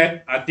will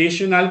get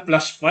additional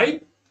plus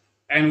five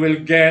and will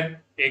get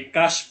a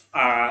cash,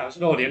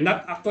 sorry,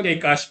 not actually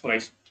a cash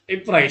price, a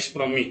price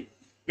from me.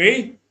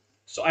 Okay?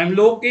 So I'm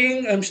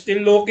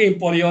still looking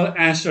for your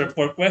answer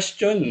for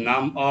question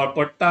or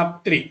for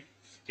top three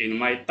in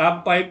my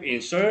top five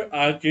in Sir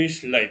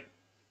Archie's life.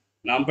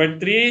 Number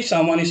three,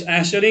 someone is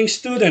answering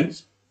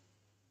students.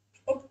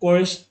 Of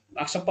course,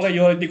 nasa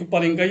priority ko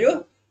pa rin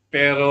kayo.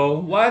 Pero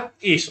what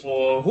is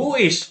or who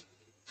is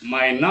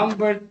my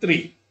number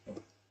three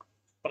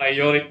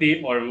priority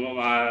or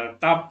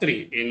top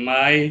three in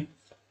my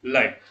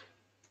life?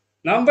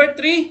 Number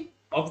three,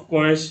 of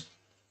course,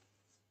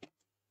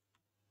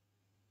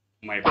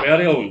 my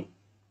very own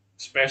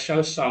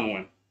special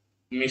someone,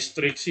 Miss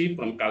Trixie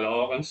from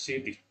Caloocan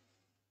City.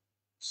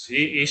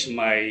 She is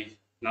my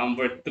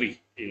number three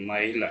in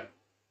my life.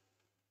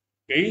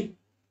 Okay?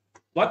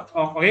 What?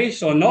 Okay,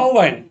 so no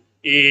one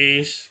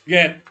gets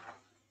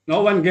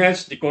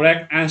the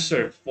correct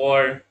answer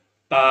for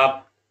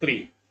top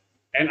three.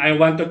 And I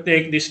want to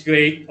take this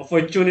great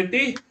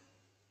opportunity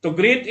to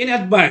greet in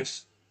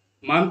advance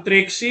Ma'am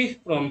Trixie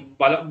from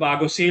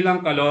Bagong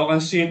Silang,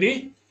 Caloocan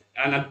City.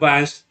 An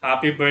advance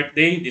happy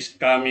birthday this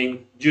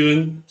coming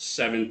June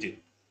 17.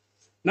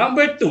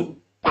 Number two,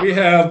 we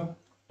have,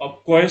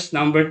 of course,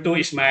 number two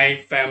is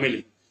my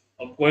family.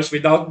 Of course,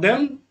 without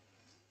them,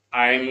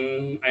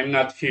 I'm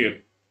not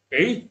here.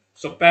 Okay?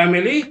 So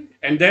family,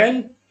 and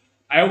then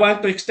I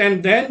want to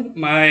extend then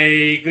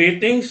my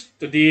greetings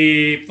to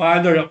the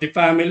father of the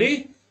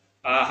family.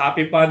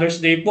 Happy Father's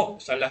Day po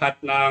sa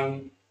lahat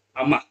ng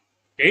ama.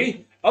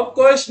 Okay? Of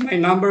course, my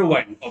number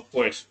one, of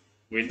course.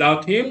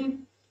 Without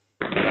him,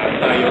 lahat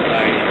tayo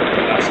ay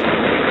wala sa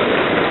buhay.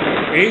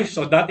 Okay?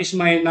 So that is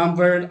my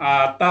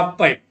top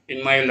five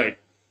in my life.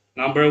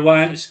 Number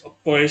one is, of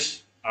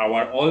course,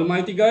 our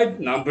Almighty God.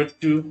 Number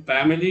two,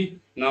 family.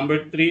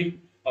 Number three,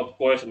 of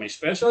course, my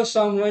special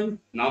someone.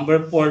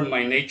 Number four,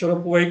 my nature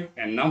of work.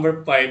 And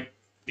number five,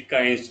 the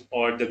kinds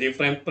or the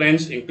different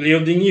friends,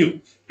 including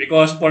you.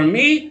 Because for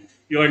me,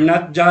 you're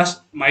not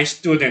just my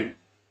student.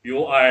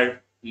 You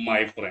are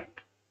my friend.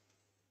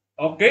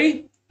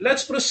 Okay,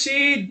 let's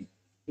proceed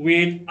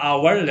with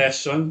our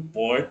lesson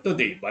for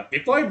today. But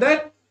before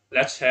that,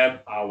 let's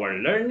have our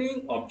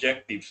learning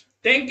objectives.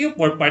 Thank you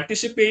for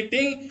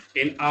participating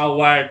in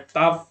our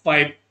top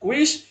 5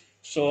 quiz.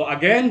 So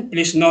again,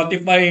 please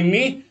notify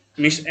me,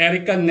 Miss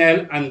Erica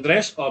Nel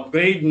Andres of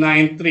grade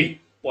 9-3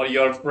 for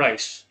your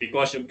prize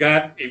because you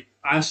got an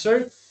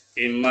answer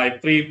in my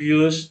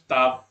previous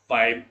top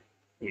 5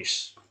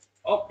 quiz.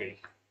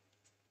 Okay.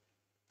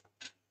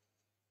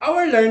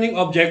 Our learning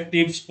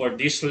objectives for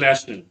this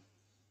lesson.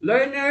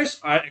 Learners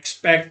are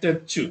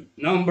expected to,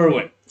 number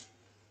one,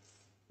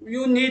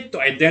 you need to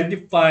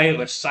identify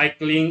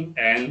recycling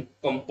and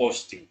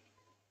composting.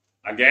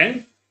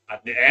 Again,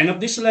 at the end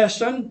of this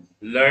lesson,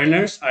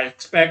 learners are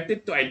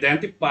expected to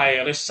identify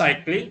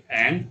recycling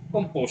and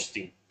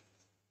composting.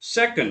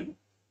 Second,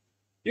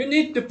 you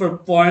need to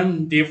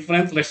perform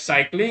different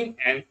recycling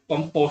and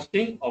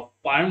composting of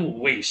farm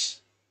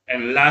waste.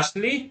 And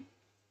lastly,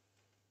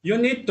 you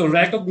need to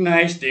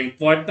recognize the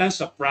importance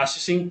of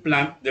processing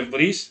plant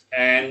debris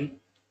and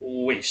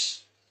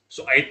waste.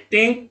 So I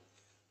think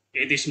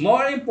it is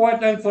more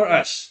important for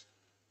us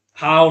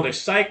how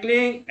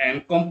recycling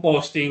and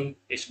composting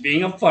is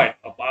being a part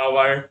of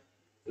our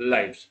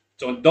lives.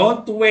 So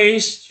don't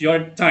waste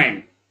your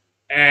time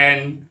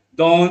and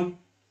don't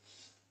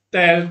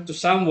tell to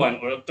someone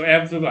or to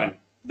everyone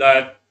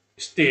that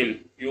still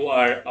you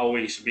are a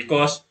waste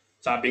because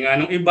sabi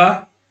nga ng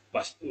iba,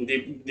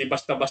 hindi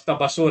basta-basta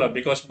basura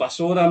because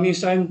basura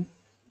minsan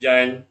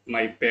dyan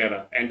may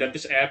pera. And that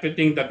is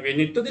everything that we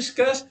need to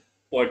discuss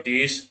for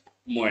this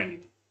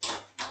morning.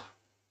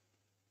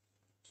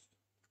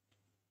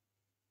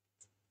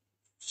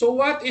 So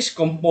what is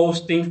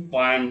composting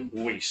farm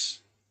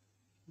waste?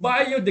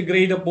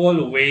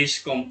 Biodegradable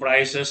waste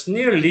comprises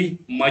nearly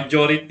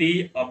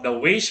majority of the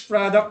waste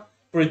product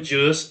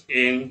produced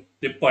in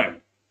the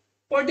farm.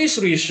 For this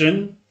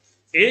reason,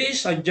 it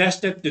is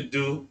suggested to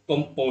do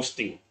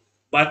composting,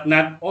 but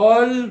not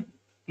all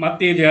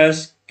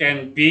materials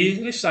can be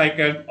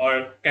recycled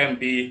or can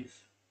be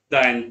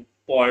done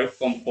for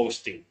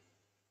composting.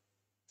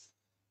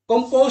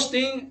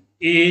 Composting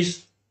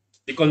is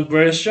the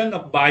conversion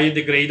of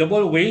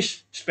biodegradable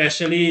waste,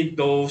 especially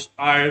those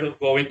are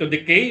going to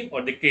decay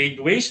or decayed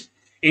waste,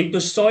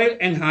 into soil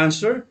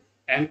enhancer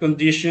and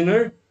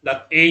conditioner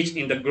that aids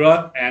in the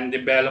growth and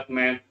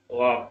development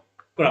of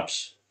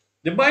crops.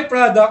 The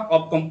byproduct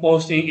of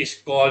composting is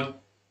called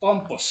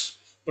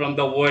compost. From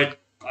the word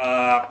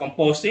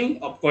composting,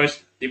 of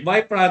course, the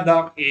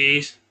byproduct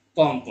is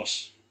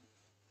compost.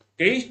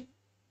 Okay,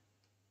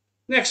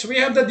 next, we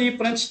have the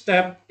different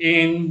step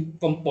in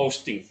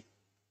composting.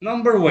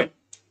 Number one,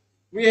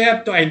 we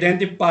have to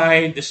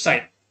identify the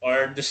site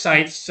or the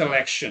site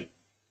selection.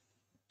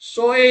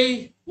 So,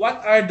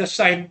 what are the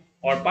site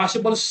or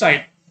possible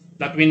site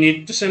that we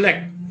need to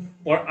select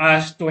for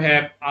us to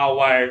have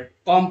our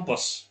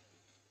compost?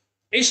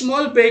 A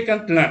small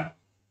vacant lot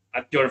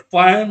at your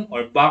farm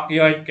or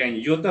backyard can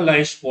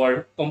utilize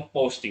for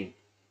composting.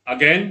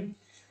 Again,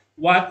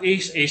 what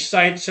is a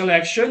site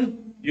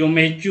selection? You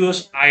may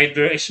choose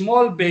either a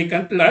small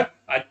vacant lot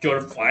at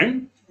your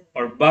farm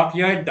or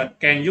backyard that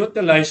can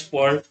utilize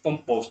for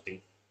composting.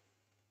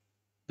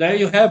 There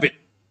you have it.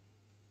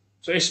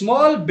 So a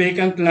small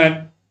vacant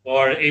lot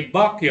or a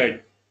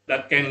backyard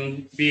that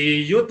can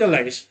be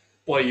utilized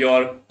for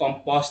your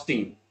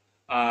composting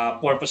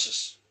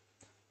purposes.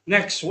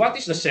 Next, what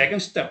is the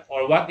second step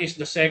or what is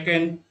the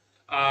second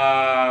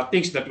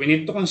things that we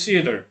need to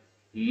consider?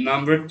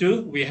 Number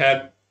two, we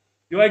have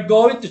you are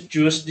going to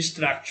choose the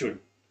structure.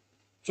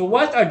 So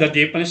what are the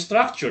different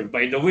structure,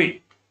 by the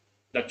way,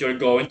 that you're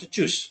going to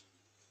choose?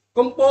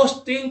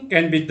 Composting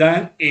can be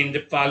done in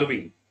the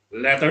following.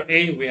 Letter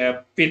A, we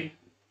have pit.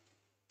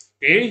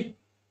 Okay,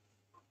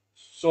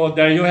 so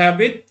there you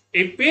have it.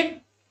 A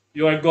pit,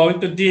 you are going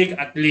to dig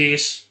at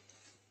least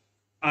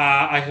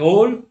a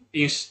hole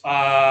is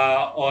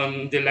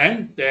on the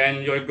land.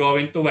 Then you're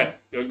going to what?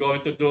 You're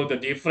going to do the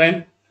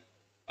different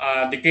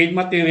decayed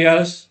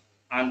materials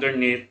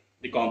underneath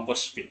the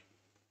compost pit.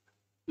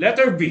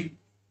 Letter B,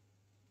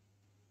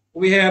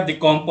 we have the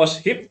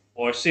compost heap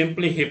or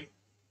simply heap.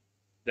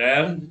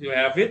 There you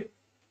have it.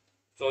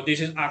 So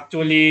this is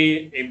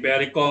actually a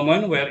very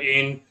common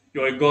wherein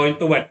you're going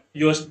to what?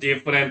 Use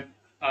different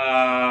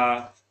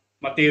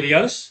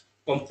materials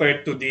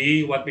compared to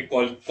the what we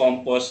call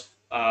compost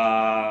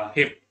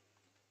heap.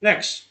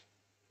 Next,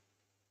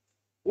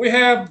 we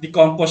have the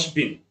compost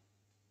bin.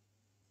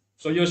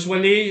 So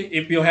usually,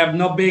 if you have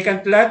no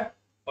vacant lot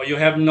or you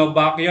have no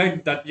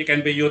backyard that you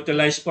can be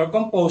utilized for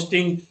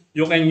composting,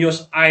 you can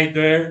use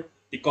either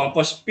the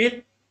compost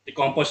pit, the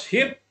compost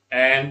heap,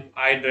 and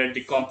either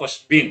the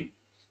compost bin.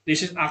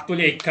 This is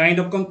actually a kind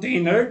of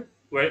container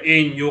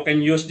wherein you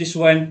can use this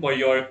one for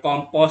your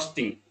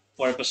composting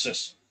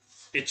purposes.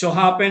 It so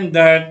happened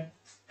that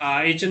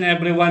each and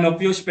every one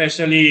of you,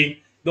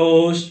 especially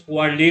those who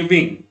are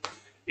living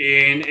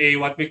in a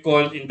what we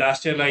call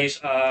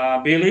industrialized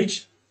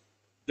village,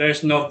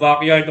 there's no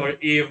backyard or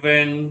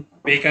even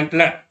vacant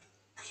lot.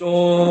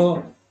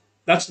 So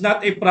that's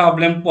not a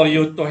problem for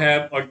you to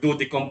have or do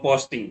the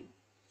composting.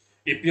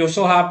 If you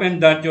so happen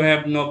that you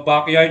have no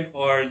backyard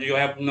or you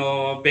have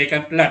no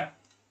vacant lot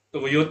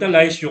to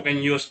utilize, you can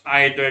use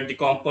either the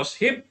compost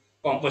heap,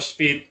 compost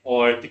pit,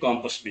 or the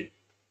compost bin.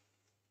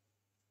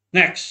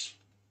 Next,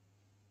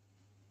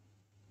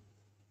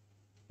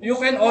 you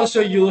can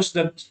also use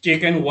the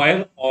chicken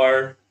wire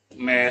or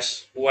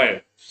mesh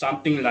wire,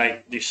 something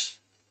like this.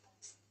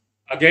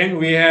 Again,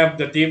 we have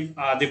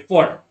the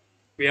four.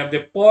 We have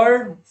the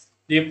four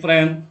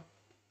different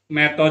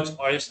methods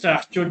or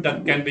structure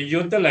that can be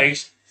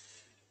utilized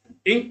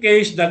in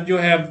case that you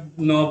have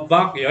no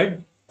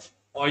backyard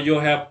or you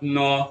have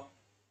no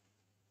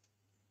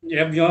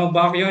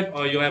backyard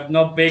or you have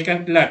no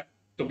vacant lot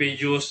to be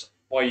used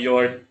for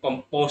your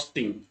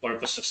composting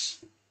purposes.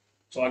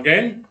 So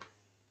again,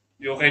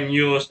 you can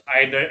use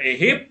either a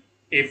heap,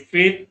 a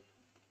pit,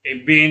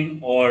 a bin,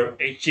 or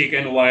a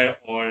chicken wire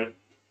or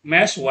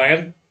mesh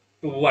wire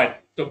to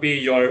what? To be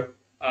your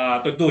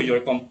to do your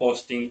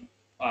composting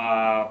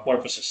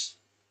purposes.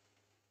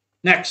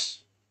 Next,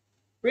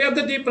 we have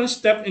the different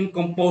step in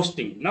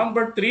composting.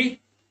 Number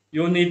three,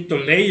 you need to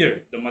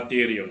layer the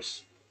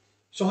materials.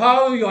 So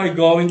how you are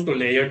going to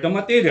layer the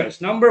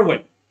materials? Number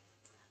one,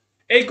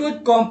 a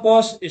good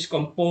compost is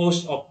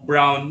composed of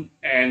brown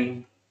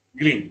and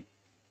green.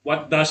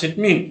 What does it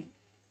mean?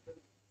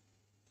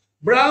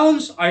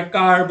 Browns are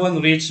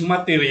carbon-rich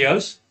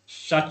materials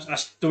such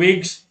as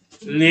twigs,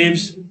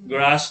 leaves,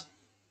 grass,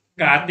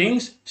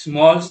 cuttings,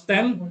 small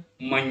stem,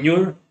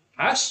 manure,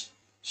 ash,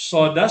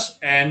 sawdust,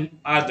 and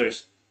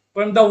others.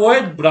 From the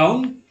word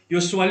brown,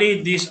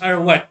 usually these are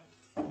what?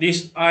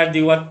 These are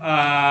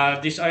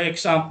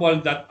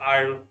examples that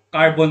are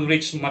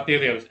carbon-rich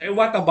materials. And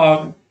what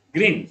about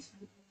green?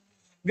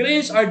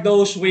 Greens are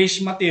those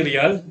waste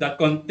materials that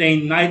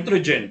contain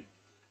nitrogen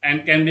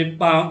and can be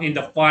found in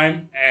the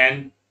farm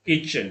and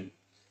kitchen.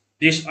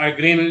 These are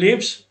green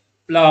leaves,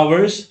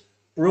 flowers,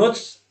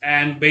 fruits,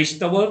 and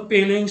vegetable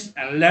peelings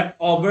and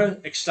leftover,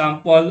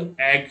 example,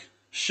 egg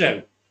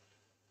shell.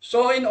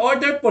 So in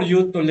order for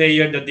you to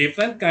layer the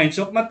different kinds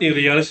of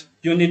materials,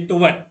 you need to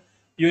what?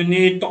 you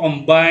need to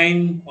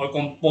combine or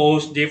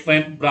compose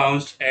different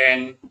browns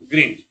and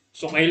greens.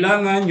 So,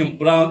 kailangan yung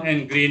brown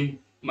and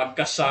green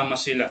magkasama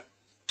sila.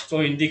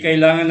 So, hindi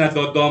kailangan na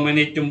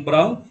do-dominate yung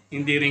brown,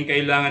 hindi rin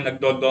kailangan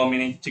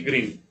nagdo-dominate si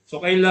green. So,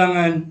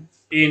 kailangan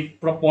in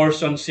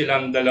proportion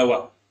silang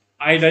dalawa.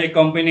 Either a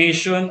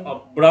combination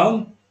of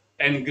brown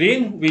and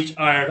green, which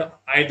are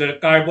either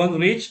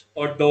carbon-rich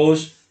or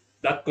those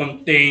that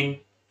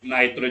contain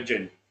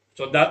nitrogen.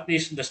 So that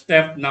is the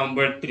step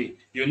number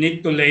 3. You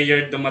need to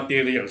layer the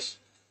materials.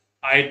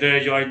 Either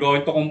you are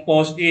going to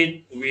compose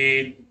it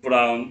with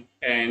brown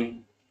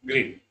and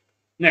green.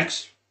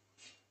 Next,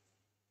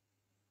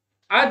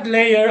 add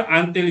layer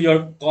until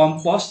your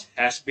compost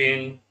has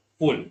been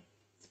full.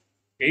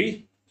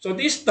 Okay? So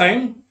this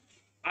time,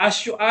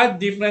 as you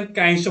add different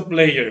kinds of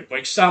layer, for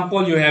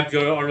example, you have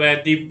your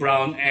already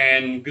brown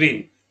and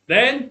green.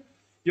 Then,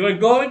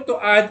 you're going to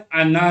add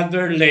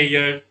another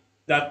layer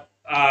that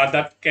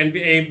can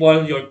be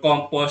able your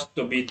compost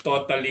to be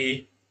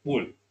totally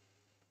full.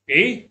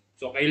 Okay?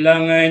 So,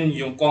 kailangan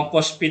yung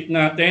compost pit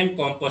natin,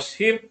 compost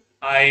heap,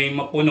 ay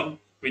mapuno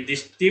with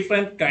these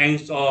different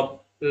kinds of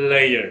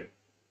layer.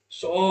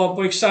 So,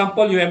 for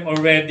example, you have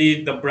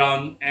already the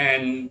brown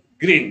and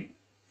green.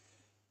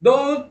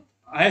 Don't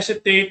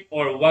hesitate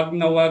or wag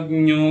na wag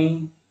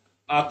nyong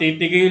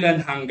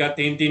titigilan hanggat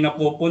hindi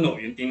napupuno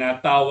yung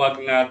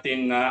tinatawag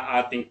natin na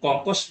ating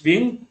compost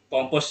bin,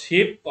 compost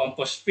heap,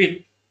 compost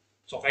pit.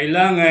 So,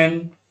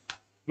 kailangan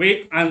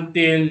wait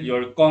until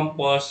your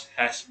compost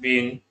has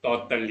been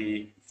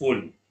totally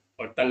full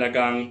or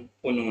talagang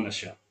puno na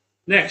siya.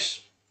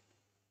 Next.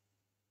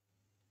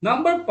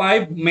 Number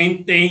 5,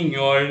 maintain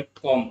your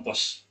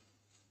compost.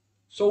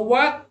 So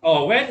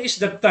when is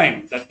the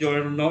time that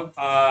your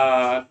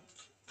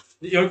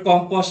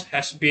compost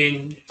has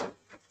been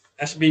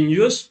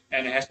used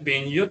and has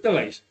been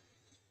utilized?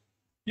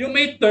 You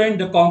may turn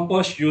the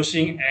compost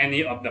using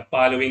any of the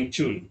following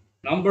tool.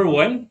 Number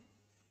 1,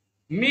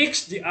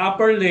 mix the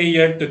upper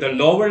layer to the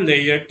lower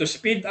layer to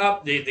speed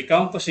up the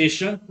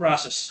decomposition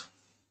process.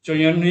 So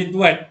you need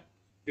what?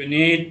 You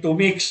need to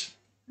mix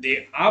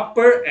the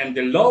upper and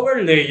the lower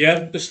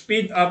layer to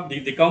speed up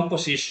the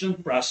decomposition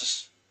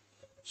process.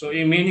 So,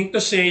 meaning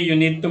to say, you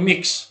need to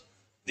mix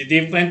the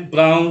different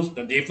browns,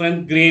 the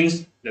different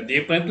greens, the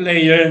different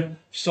layer,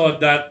 so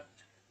that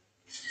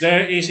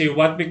there is a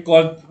what we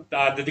call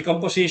the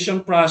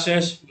decomposition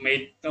process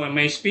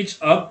may speed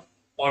up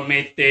or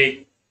may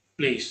take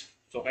place.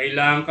 So,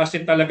 kailangan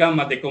kasi talaga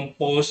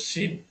ma-decompose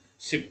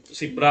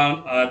si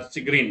brown at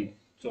si green.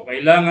 So,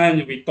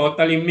 kailangan we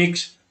totally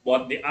mix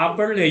both the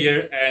upper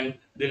layer and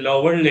the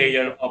lower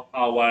layer of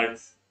our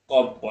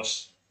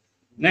compost.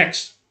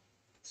 Next.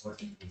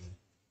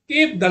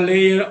 Keep the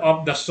layer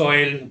of the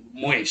soil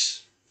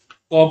moist.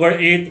 Cover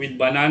it with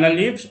banana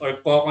leaves or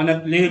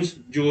coconut leaves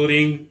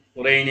during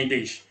rainy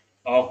days.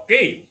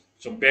 Okay,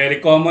 so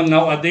very common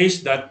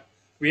nowadays that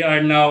we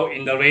are now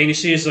in the rainy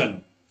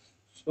season.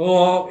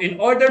 So, in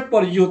order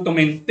for you to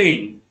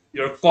maintain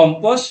your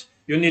compost,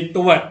 you need to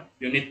what?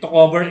 You need to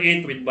cover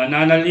it with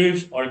banana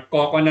leaves or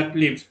coconut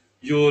leaves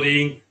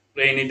during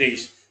rainy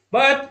days.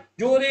 But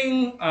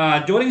during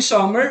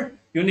summer,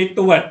 you need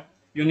to what?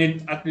 You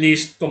need at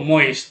least to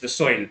moist the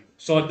soil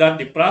so that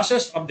the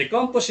process of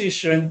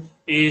decomposition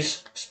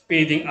is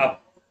speeding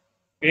up.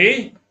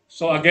 Okay?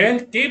 So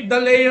again, keep the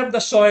layer of the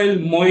soil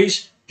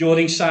moist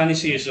during sunny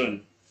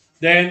season.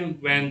 Then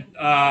when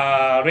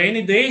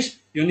rainy days,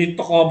 you need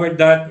to cover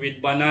that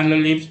with banana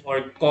leaves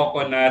or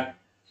coconut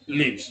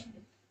leaves.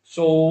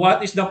 So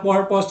what is the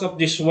purpose of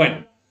this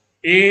one?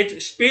 It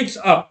speeds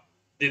up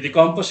the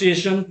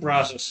decomposition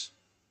process.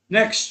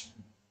 Next.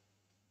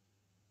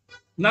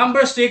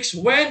 Number 6,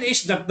 when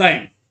is the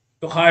time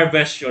to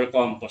harvest your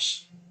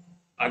compost?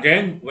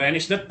 Again, when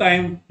is the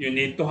time you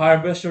need to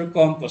harvest your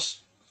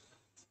compost?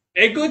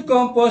 A good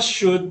compost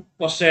should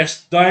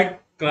possess dark,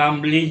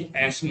 crumbly,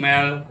 and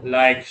smell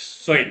like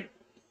soil.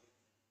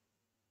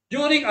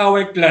 During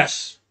our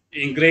class,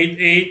 in grade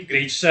 8,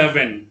 grade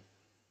 7,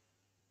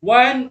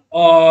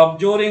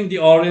 during the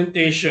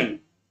orientation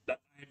that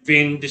I've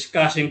been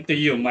discussing to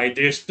you, my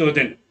dear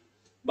student,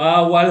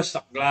 bawal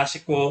sa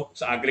klasiko,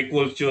 sa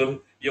agriculture,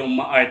 yung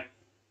ma-art.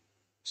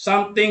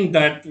 Something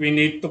that we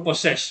need to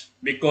possess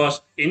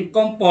because in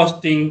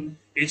composting,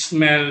 it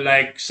smells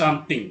like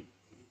something.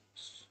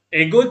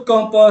 A good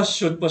compost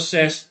should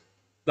possess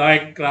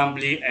dark,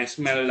 crumbly, and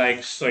smell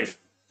like soil.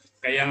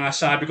 Kaya nga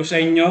sabi ko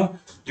sa inyo,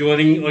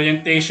 during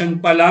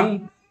orientation pa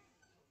lang,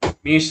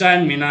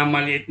 minsan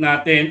minamaliit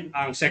natin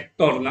ang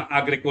sektor ng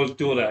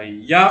agrikultura.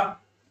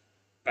 Yak,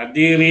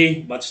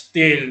 kadiri, but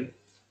still,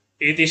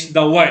 it is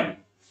the one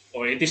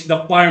or it is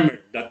the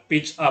farmer that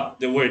picks up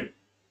the word.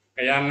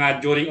 Kaya nga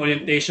during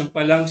orientation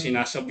pa lang,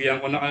 sinasabihan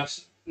ko na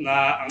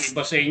ang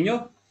iba sa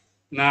inyo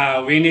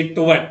na we need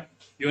to what?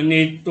 You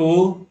need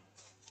to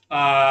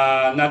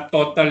not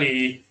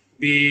totally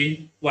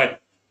be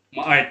what?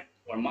 Ma-art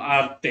or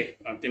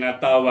maarte ang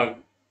tinatawag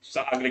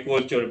sa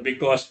agriculture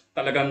because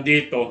talagang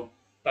dito,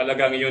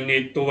 talagang you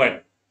need to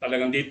what?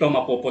 Talagang dito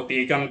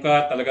mapuputikan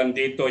ka, talagang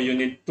dito you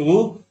need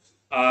to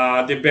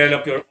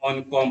develop your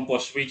own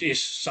compost, which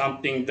is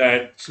something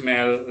that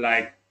smell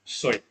like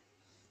soy.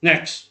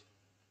 Next,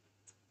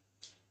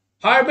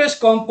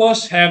 harvest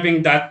compost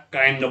having that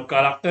kind of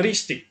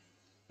characteristic.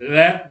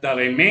 Let the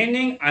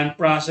remaining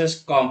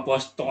unprocessed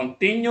compost to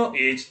continue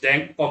its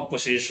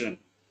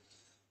decomposition.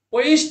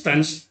 For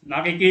instance,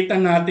 nakikita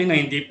natin na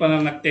hindi pa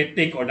na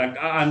nagtitake or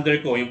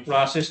nag-undergo yung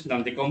process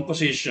ng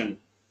decomposition.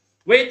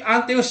 Wait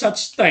until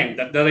such time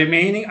that the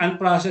remaining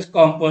unprocessed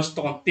compost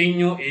to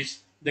continue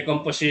its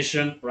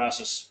decomposition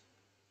process.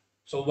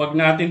 So wag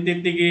natin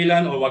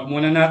titigilan o wag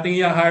muna natin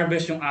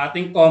i-harvest yung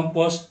ating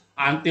compost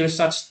until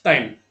such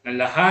time na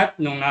lahat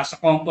ng nasa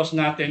compost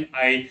natin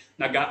ay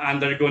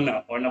nag-undergo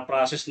na or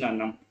na-process na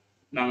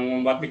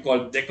ng what we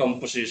call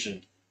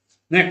decomposition.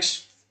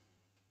 Next,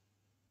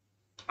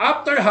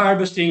 after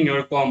harvesting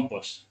your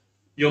compost,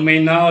 you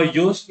may now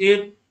use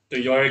it to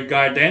your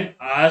garden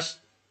as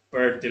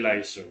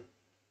fertilizer.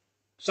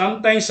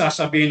 Sometimes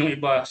sasabihin ng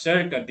iba,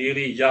 sir,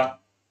 kadiri,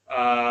 yak,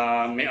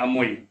 may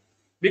amoy.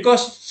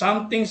 Because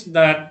some things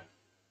that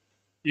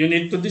you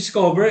need to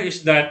discover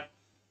is that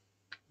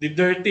the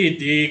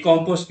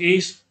compost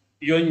is,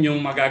 yun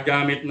yung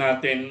magagamit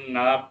natin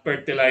na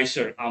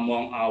fertilizer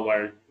among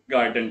our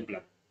garden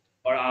plant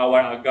or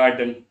our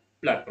garden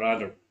plant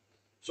rather.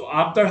 So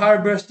after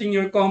harvesting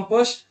your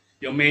compost,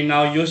 you may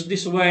now use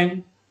this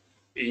one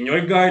in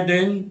your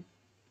garden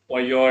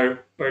for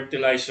your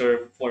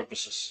fertilizer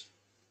purposes.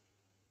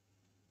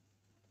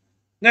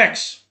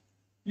 Next,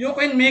 you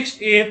can mix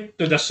it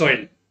to the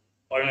soil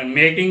or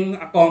making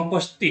a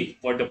compost tea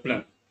for the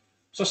plant.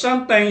 So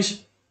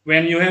sometimes,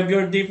 when you have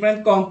your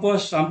different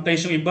compost,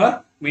 sometimes yung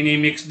iba,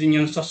 minimix din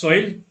yun sa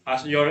soil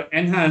as your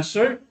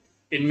enhancer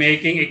in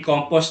making a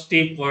compost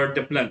tea for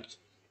the plant.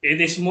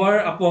 It is more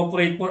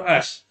appropriate for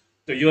us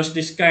to use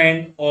this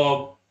kind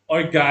of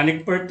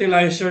organic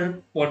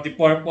fertilizer for the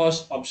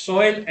purpose of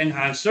soil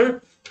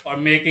enhancer or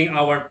making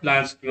our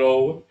plants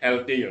grow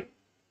healthier.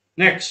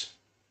 Next,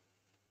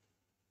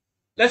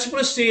 let's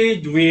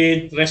proceed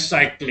with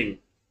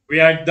recycling. We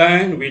are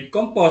done with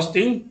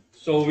composting,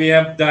 so we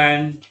are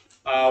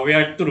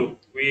through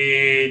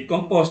with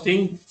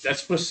composting.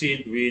 Let's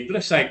proceed with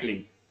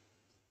recycling.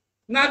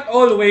 Not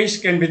all waste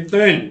can be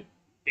turned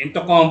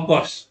into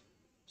compost.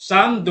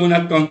 Some do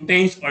not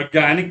contain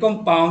organic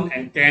compound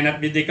and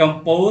cannot be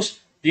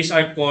decomposed. These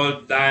are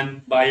called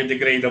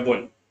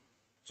non-biodegradable.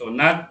 So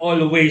not all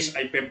waste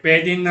ay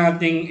pwede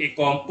nating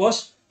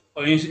i-compost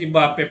o yung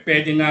iba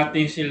pwede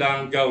natin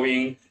silang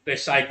gawing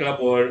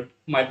recyclable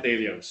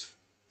materials.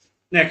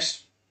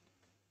 Next,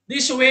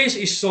 this waste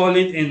is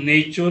solid in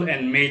nature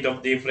and made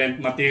of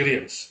different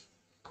materials.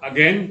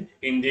 Again,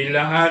 hindi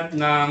lahat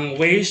ng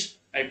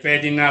waste ay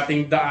pwede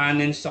nating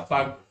daanin sa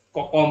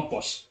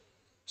pagko-compost.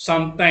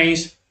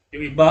 Sometimes,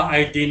 yung iba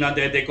ay di na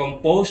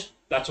de-decompose.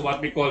 That's what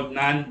we call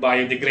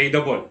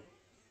non-biodegradable.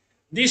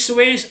 This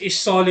waste is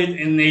solid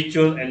in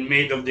nature and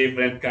made of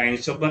different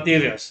kinds of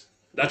materials.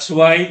 That's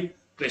why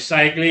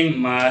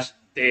recycling must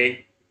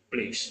take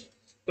place.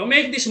 To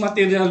make this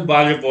material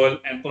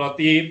valuable and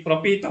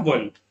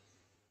profitable,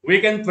 we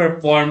can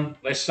perform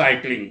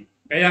recycling.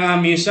 Kaya nga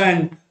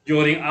minsan,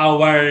 during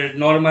our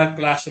normal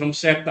classroom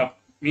setup,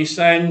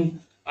 minsan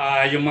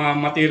yung mga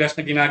materials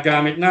na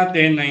ginagamit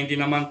natin na hindi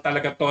naman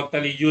talaga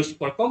totally used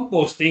for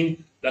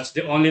composting, that's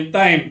the only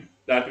time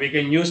that we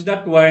can use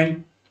that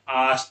one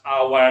as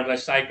our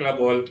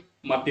recyclable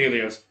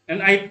materials. And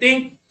I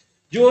think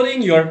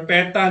during your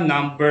PETA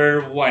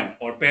number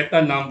 1 or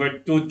PETA number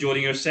 2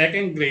 during your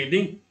second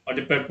grading or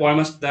the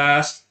performance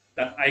task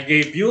that I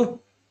gave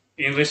you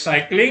in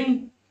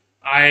recycling,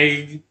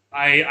 I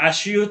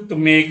ask you to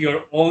make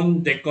your own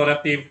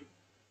decorative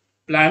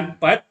plant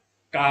pot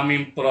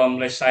coming from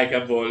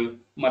recyclable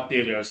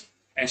materials.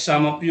 And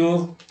some of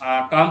you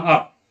come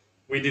up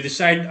with the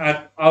desired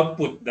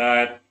output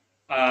that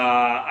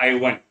I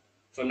want.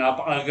 So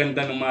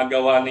napakaganda ng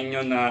magawa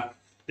ninyo na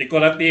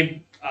decorative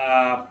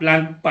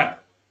plant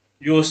pot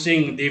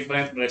using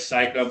different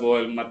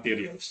recyclable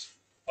materials.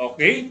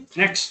 Okay,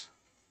 next.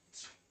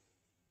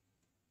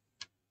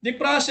 The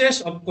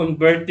process of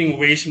converting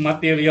waste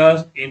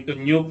materials into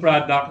new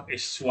product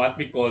is what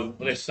we call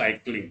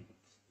recycling.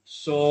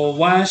 So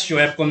once you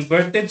have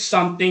converted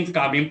something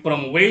coming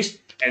from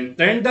waste and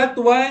turned that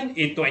one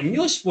into a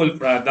useful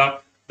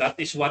product, that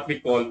is what we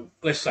call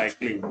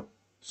recycling.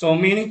 So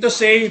meaning to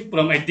say,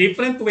 from a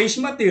different waste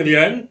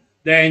material,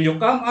 then you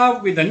come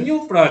up with a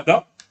new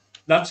product.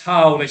 That's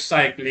how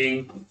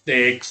recycling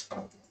takes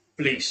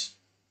place.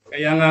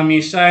 Kaya nga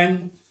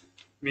minsan,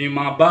 may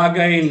mga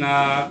bagay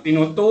na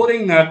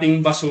tinuturing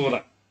nating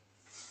basura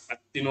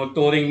at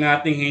tinuturing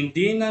nating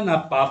hindi na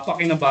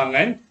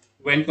napapakinabangan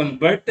when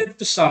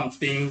converted to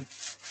something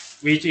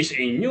which is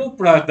a new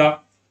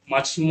product,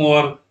 much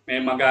more, may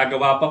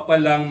magagawa pa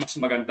palang mas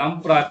magandang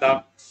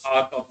product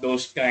out of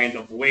those kind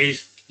of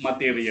waste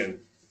material.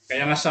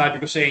 Kaya nga sabi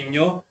ko sa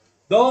inyo,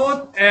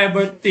 don't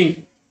ever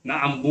think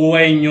na ang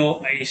buhay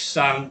nyo ay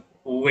isang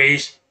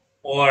waste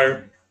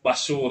or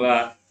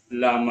basura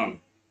lamang.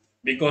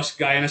 Because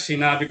gaya na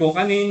sinabi ko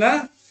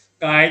kanina,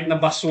 kahit na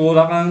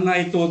basura ka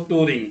na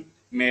ituturing,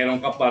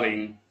 meron ka pa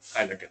ring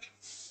halaga.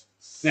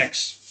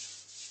 Next.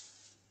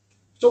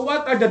 So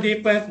what are the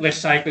different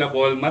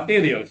recyclable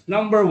materials?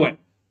 Number one,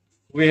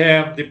 we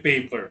have the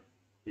paper.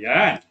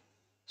 Yan.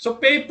 So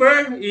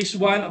paper is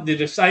one of the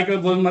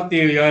recyclable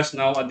materials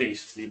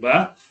nowadays, di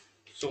ba?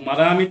 So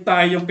marami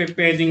tayong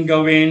pwedeng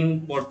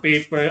gawin for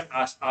paper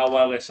as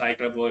our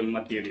recyclable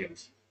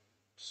materials.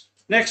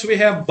 Next, we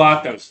have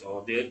bottles.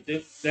 So there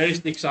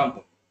is the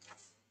example.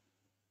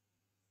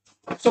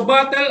 So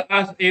bottle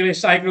as a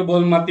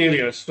recyclable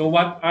material. So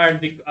what are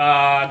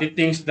the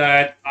things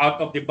that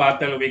out of the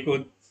bottle we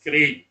could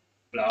create?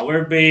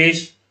 Flower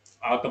base,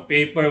 out of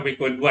paper we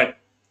could what?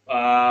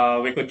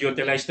 We could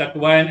utilize that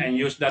one and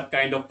use that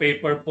kind of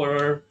paper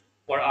for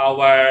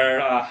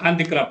our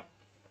handicraft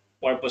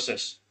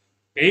purposes.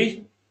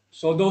 Okay?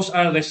 So those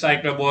are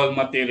recyclable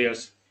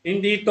materials.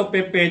 Hindi ito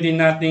pwede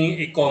nating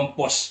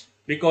i-compost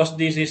because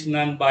this is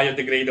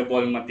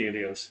non-biodegradable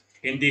materials.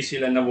 Hindi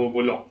sila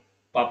nabubulok.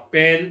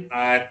 Papel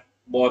at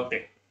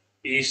bote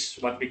is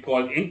what we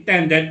call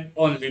intended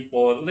only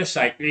for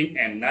recycling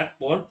and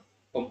not for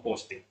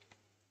composting.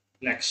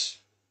 Next.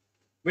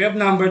 We have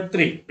number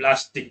 3,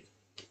 plastic.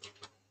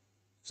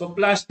 So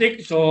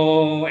plastic,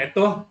 so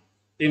ito,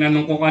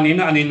 tinanong ko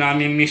kanina, ano yung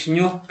nami-miss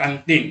nyo?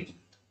 Canteen.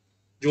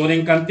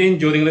 During canteen,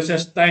 during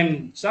recess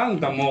time, sang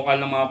damokal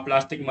ng mga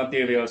plastic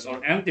materials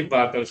or empty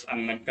bottles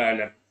ang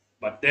nagkalat.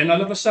 But then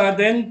all of a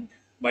sudden,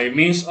 by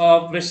means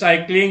of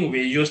recycling,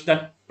 we use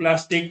that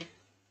plastic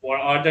for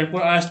order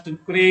for us to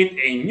create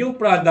a new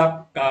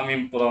product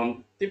coming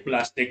from the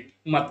plastic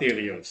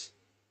materials.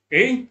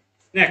 Okay?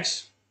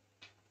 Next,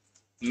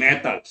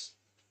 metals.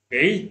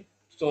 Okay?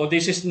 So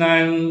this is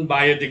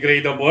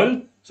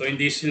non-biodegradable. So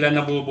hindi sila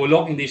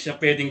nabubulok, hindi siya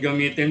pwedeng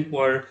gamitin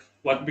for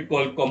what we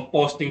call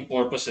composting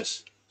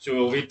purposes.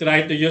 So we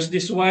try to use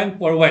this one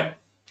for what?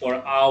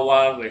 For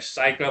our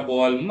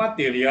recyclable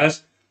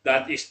materials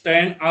that is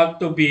turned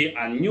out to be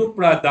a new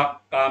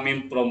product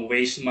coming from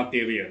waste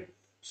material.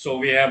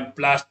 So we have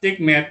plastic,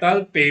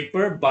 metal,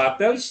 paper,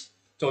 bottles.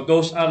 So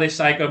those are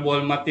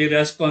recyclable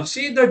materials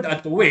considered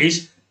as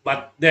waste,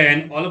 but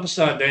then all of a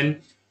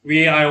sudden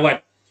we are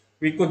what?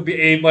 We could be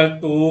able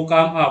to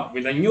come up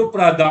with a new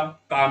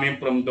product coming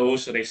from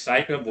those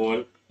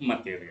recyclable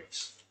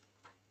materials.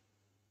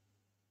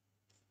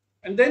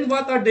 And then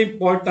what are the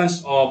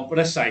importance of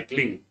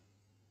recycling?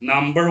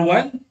 Number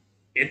one,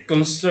 it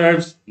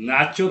conserves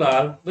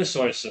natural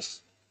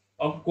resources.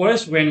 Of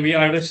course, when we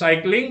are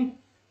recycling,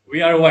 we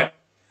are what?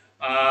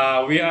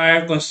 We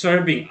are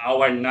conserving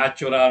our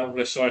natural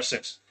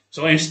resources.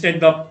 So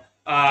instead of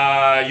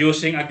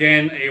using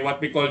again what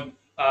we call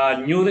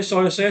new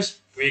resources,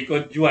 we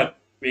could do what?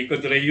 We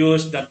could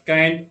reuse that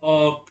kind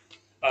of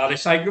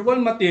recyclable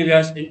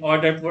materials in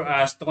order for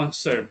us to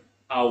conserve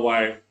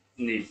our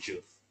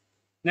nature.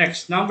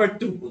 Next, number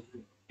 2,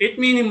 it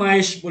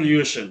minimizes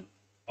pollution.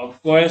 Of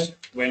course,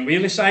 when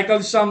we recycle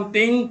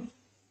something,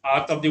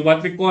 out of the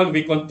what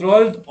we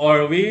controlled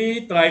or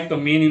we try to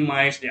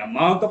minimize the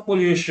amount of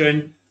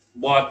pollution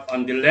both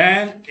on the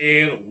land,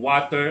 air,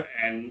 water,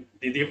 and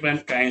the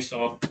different kinds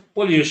of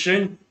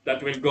pollution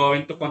that will go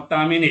into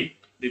contaminate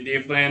the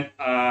different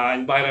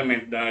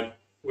environment that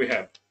we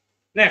have.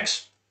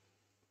 Next,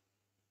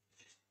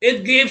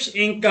 it gives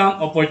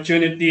income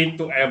opportunity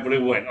to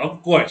everyone.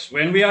 Of course,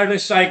 when we are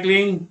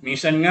recycling,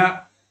 minsan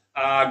nga,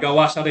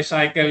 gawa sa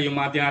recycle yung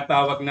mga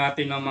tinatawag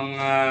natin ng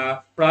mga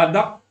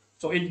product.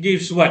 So it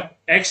gives what?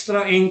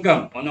 Extra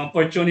income on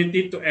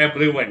opportunity to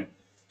everyone.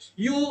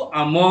 You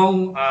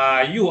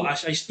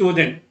as a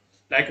student,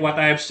 like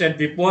what I have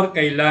said before,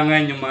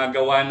 kailangan yung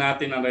mga gawa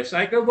natin ng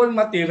recyclable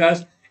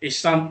materials is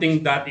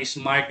something that is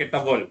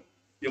marketable.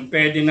 Yung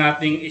pwede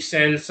nating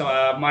i-sell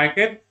sa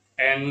market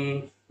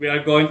and we are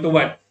going to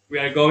what? We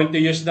are going to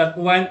use that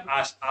one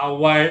as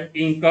our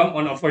income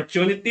on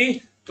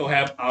opportunity to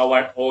have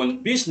our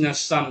own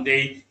business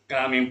someday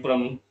coming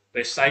from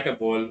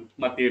recyclable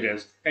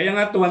materials. Kaya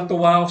nga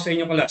tuwan-tuwa ako sa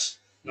inyo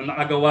class na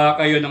nakagawa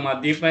kayo ng mga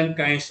different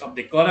kinds of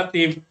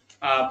decorative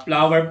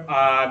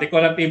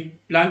decorative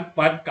plant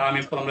pot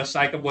coming from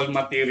recyclable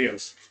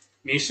materials.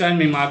 Minsan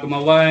may mga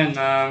gumawa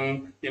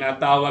ng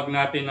tinatawag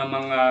natin ng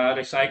mga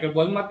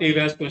recyclable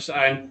materials kung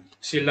saan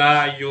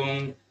sila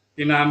yung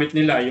ginamit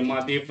nila yung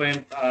mga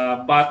different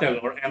bottle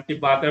or empty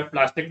bottle,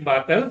 plastic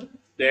bottle.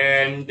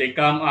 Then they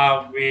come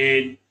up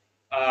with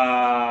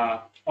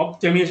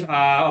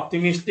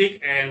optimistic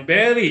and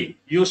very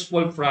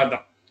useful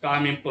product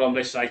coming from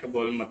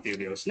recyclable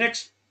materials.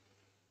 Next,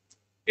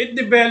 it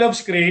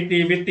develops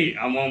creativity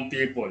among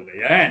people.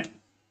 Ayan.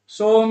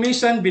 So,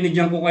 minsan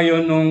binigyan ko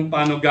kayo nung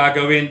paano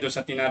gagawin doon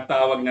sa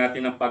tinatawag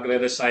natin ng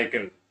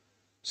pagre-recycle.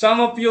 Some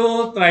of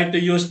you try to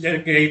use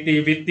their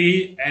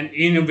creativity and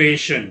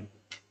innovation.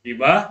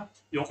 Diba?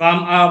 You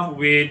come up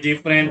with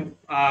different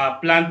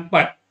plant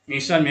pot.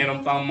 Minsan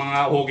meron pang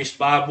mga hugis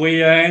baboy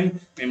yan,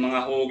 may mga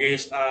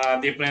hugis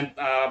different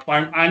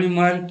farm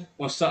animal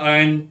kung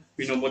saan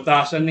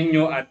binubutasan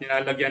ninyo at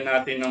nilalagyan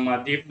natin ng mga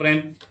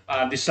different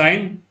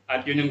design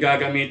at yun yung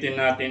gagamitin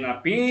natin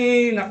na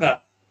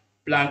pinaka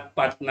plant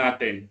pot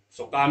natin.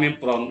 So coming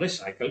from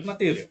recycled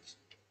materials.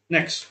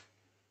 Next.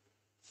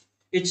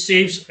 It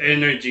saves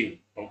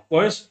energy. Of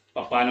course,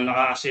 paano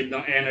nakaka-save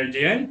ng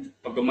energy yan?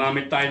 Pag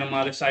gumamit tayo ng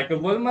mga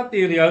recyclable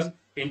materials,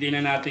 hindi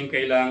na natin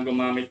kailangan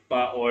gumamit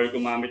pa or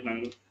gumamit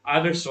ng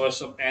other source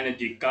of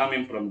energy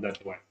coming from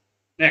that one.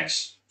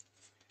 Next,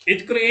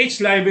 it creates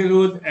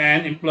livelihood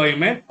and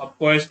employment. Of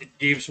course, it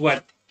gives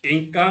what?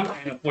 Income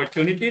and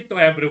opportunity to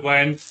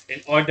everyone in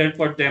order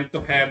for them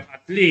to have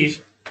at least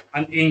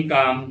an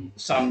income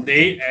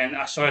someday and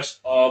a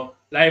source of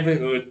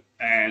livelihood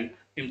and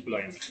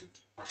employment.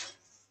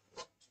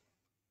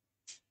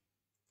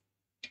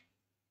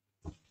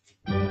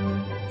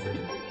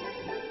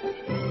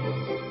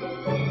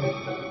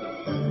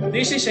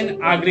 This is an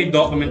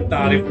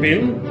agri-documentary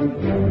film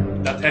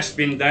that has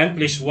been done.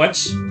 Please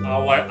watch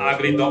our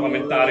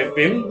agri-documentary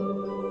film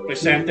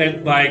presented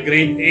by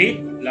grade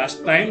 8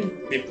 last time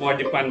before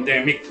the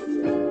pandemic.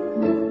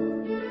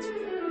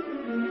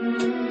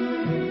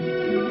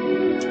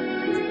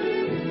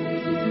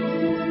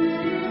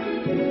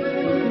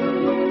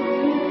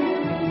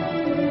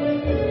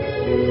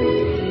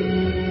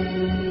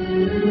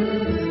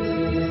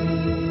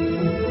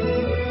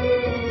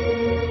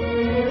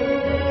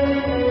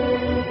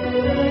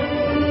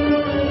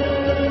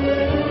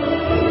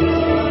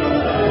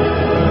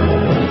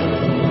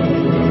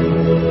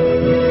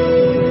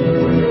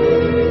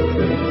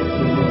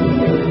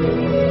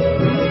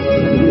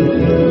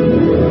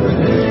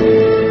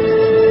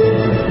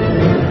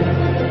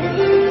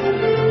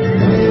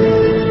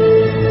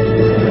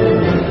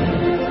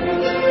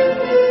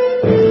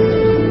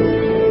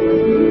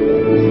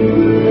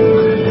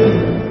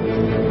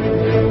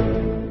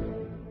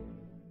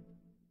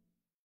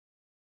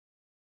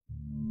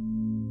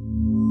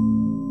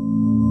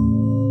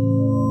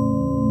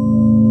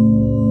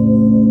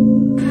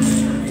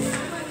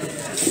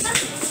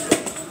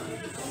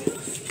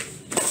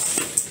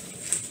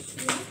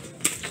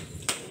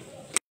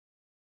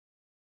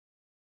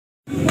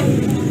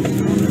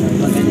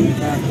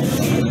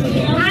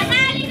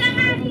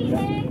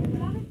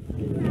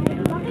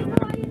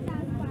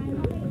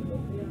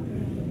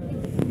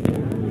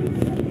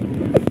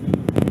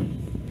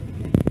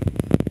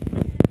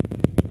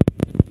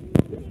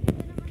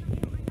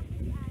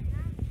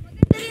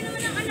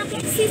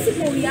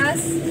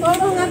 Sibuyas?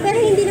 Oo nga, pero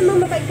hindi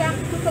naman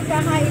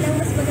mapagkakailang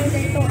mas maganda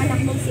itong anak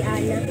mong si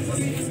Ana.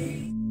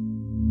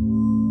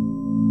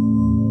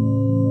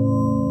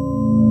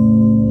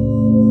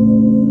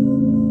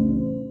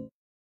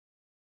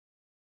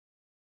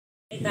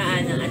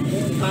 Itaan ng at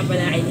kung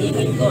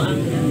papalaitigin ko ang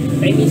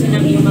permiso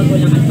ng iyong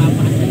magulang at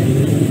papakasalan.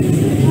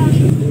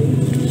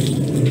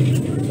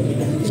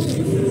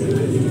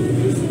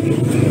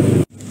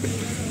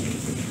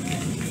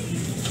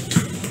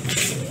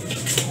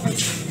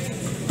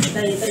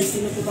 Itay,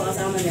 sino po ba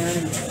kasama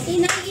niyan?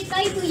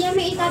 Inaitay, kuya,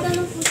 may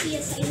itatanong po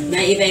siya sa inyo.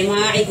 Naitay,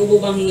 maaari ko po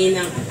bang hingin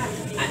ng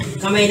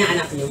kamay ng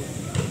anak niyo?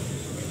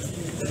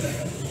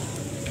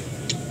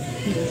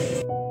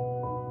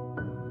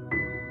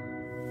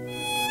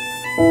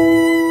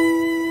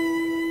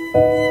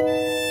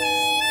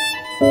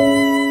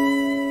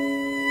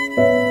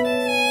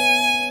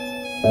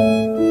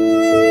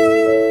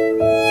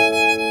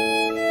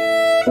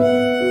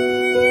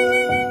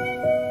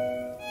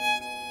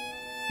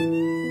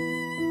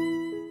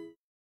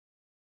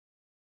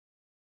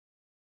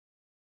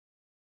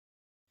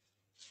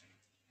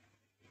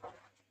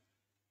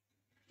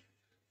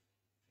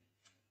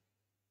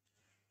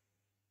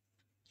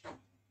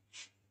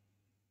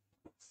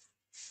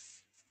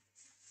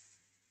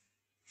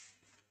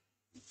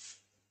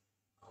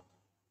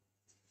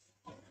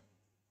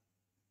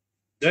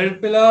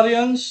 Dear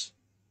Pilarians,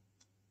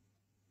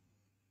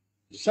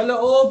 sa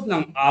loob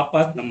ng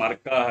 4 na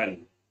markahan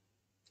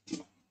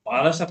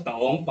para sa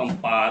taong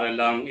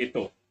pamparalang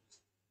ito,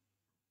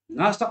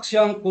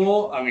 nasaksihan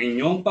ko ang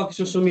inyong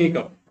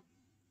pagsusumikap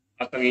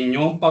at ang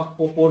inyong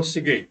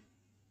pagpupursige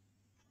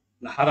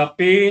na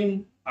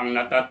harapin ang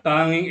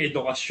natatanging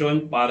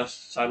edukasyon para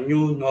sa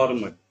new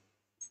normal.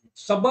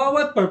 Sa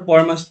bawat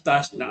performance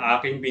task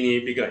na aking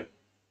binibigay,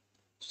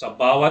 sa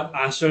bawat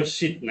answer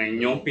sheet na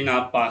inyong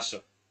pinapasok,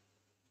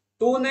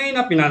 tunay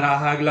na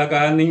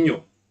pinanahaglagaan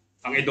ninyo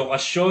ang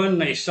edukasyon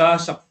na isa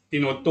sa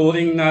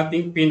tinuturing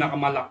nating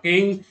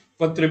pinakamalaking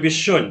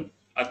kontribusyon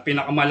at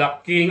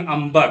pinakamalaking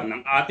ambag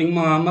ng ating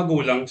mga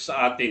magulang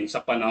sa atin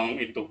sa panahong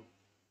ito.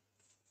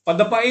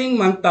 Padapain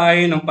man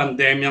tayo ng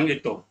pandemyang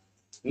ito,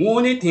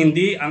 ngunit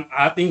hindi ang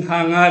ating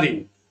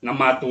hangarin na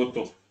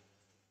matuto.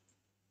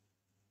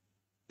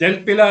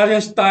 Dahil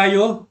Pilarians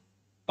tayo,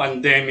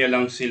 pandemya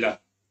lang sila.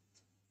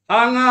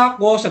 Hanga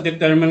ako sa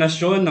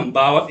determinasyon ng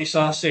bawat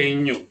isa sa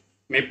inyo,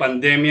 may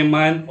pandemya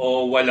man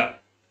o wala.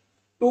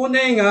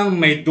 Tunay ngang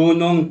may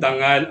dunong,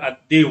 dangal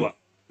at diwa.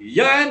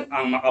 Yan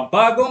ang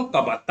makabagong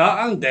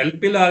kabataang Del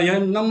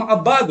Pilarian ng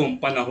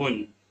makabagong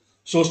panahon.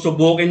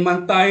 Susubukin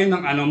man tayo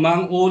ng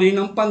anumang uri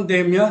ng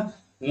pandemya,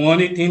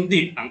 ngunit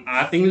hindi ang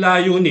ating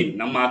layunin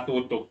na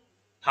matuto.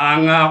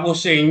 Hanga ako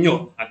sa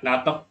inyo at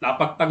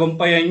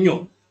napagtagumpayan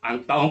nyo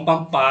ang taong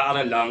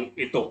pampaaralang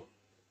ito.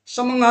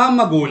 Sa mga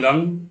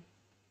magulang,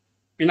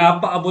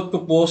 pinapaabot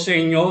ko po sa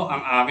inyo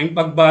ang aking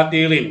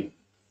pagbati rin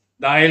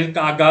dahil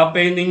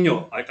kaagapay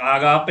ninyo ay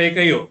kaagapay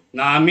kayo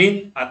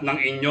namin at ng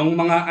inyong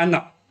mga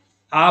anak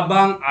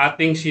habang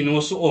ating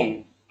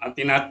sinusuong ang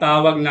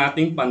tinatawag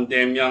nating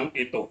pandemyang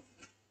ito.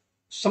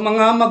 Sa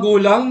mga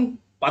magulang,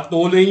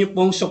 patuloy niyo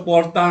pong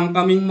suportahan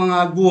kaming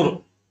mga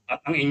guro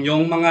at ang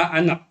inyong mga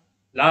anak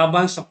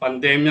laban sa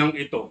pandemyang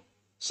ito.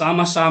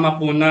 Sama-sama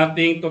po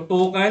nating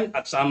tutukan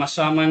at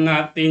sama-sama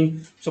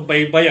nating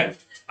subaybayan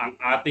ang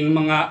ating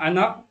mga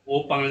anak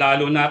upang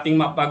lalo nating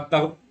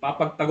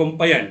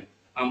mapagtagumpayan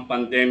ang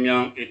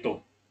pandemyang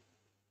ito.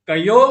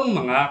 Kayong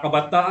mga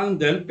kabataang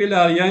Del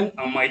Pilarian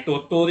ang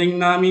maituturing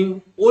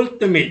naming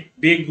ultimate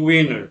big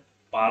winner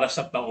para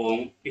sa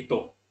taong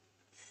ito.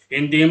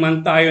 Hindi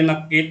man tayo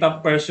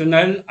nakita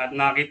personal at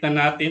nakita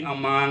natin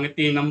ang mga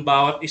ngiti ng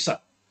bawat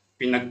isa,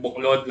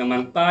 pinagbuklod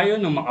naman tayo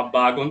ng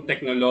makabagong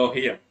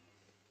teknolohiya.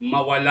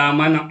 Mawala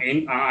man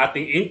ang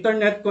ating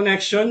internet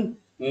connection,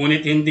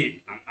 ngunit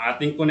hindi ang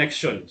ating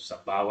connection sa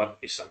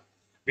bawat isa.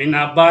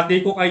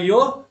 Binabati ko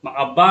kayo,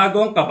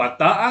 makabagong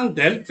kabataang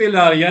Del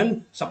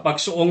Pilarian, sa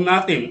pagsuong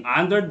natin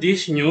under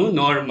this new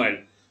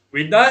normal.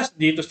 With us,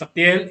 dito sa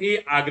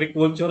TLE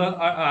Agricultural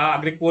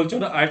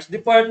Arts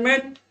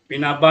Department,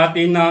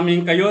 binabati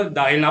namin kayo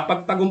dahil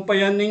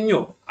napagtagumpayan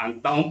ninyo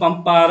ang taong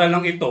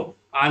pamparalang ito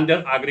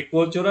under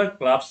Agricultural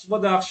Crops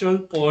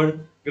Production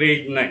for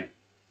Grade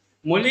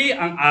 9. Muli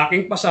ang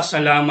aking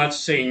pasasalamat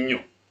sa inyo.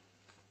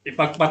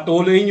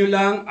 Ipagpatuloy nyo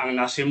lang ang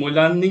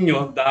nasimulan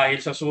ninyo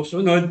dahil sa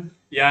susunod,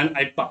 yan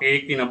ay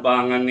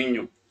pakikinabangan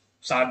ninyo.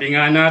 Sabi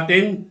nga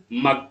natin,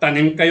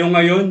 magtanim kayo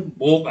ngayon,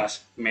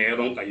 bukas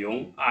meron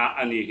kayong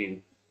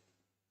aanihin.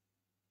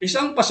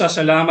 Isang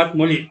pasasalamat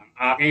muli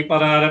ang aking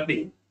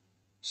pararating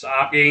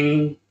sa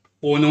aking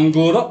punong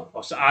guro o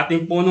sa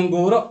ating punong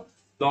guro,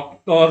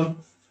 Dr.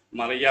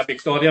 Maria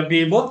Victoria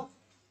Bibo,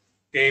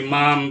 kay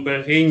Ma'am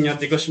Virginia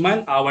de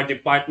Guzman, our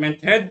department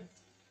head,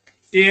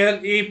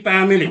 TLE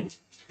family,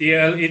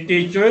 TLE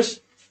teachers,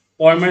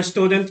 former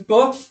student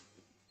ko,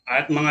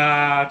 at mga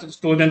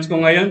students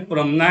ko ngayon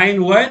from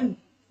 9-1,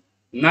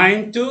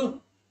 9-2,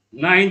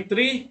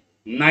 9-3,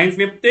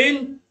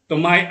 9-15 to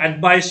my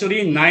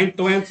advisory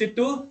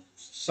 9-22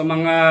 sa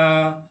mga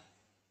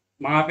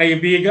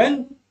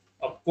kaibigan.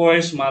 Of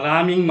course,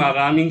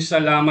 maraming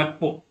salamat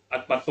po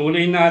at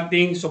patuloy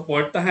nating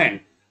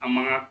suportahan ang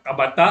mga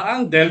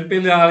kabataang Del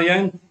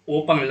Pilarian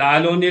upang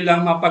lalo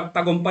nilang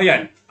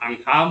mapagtagumpayan ang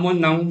hamon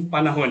ng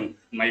panahon,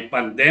 may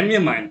pandemya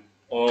man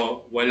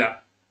o wala.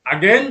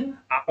 Again,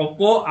 ako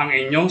po ang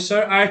inyong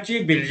Sir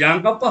Archie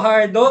Villanca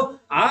Pajardo,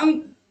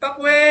 ang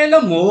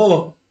kakwela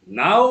mo.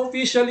 Now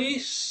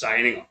officially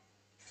signing off.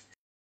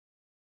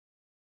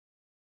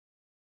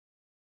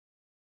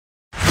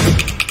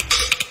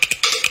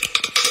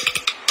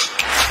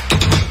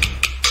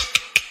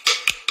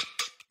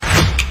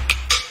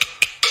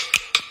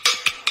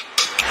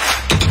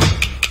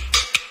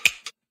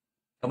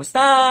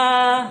 Kamusta?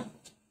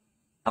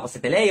 Ako si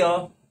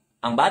Teleo,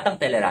 ang batang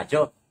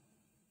teleradyo.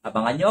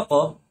 Abangan niyo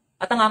ako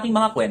at ang aking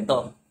mga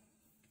kwento.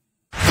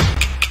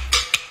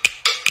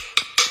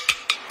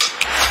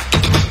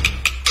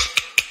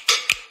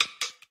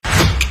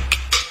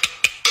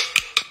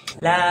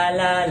 La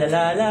la la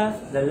la la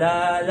la la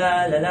la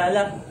la la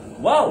la.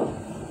 Wow!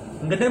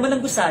 Ang ganda naman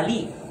ng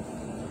gusali.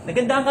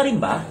 Nagandaan ka rin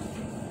ba?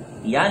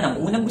 Iyan ang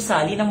unang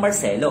gusali ng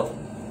Marcelo,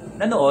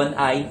 na noon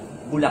ay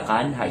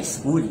Bulacan High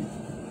School.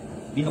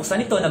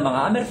 Binuksan ito ng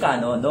mga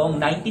Amerikano noong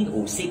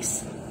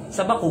 1906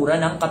 sa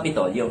bakuran ng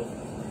Kapitolyo.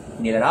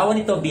 Nilarawan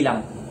ito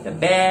bilang the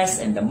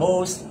best and the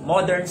most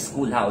modern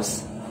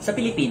schoolhouse sa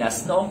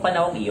Pilipinas noong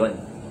panahong iyon.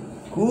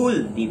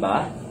 Cool, di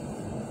ba?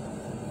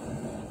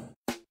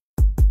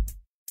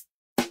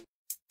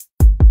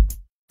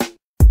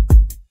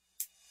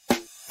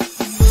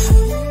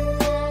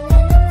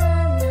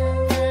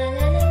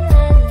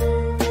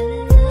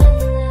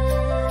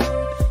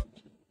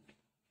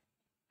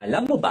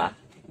 Alam mo ba,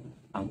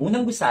 ang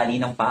unang gusali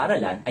ng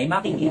paaralan ay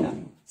makikita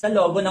sa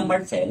logo ng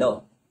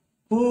Marcelo.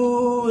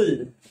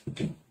 Cool!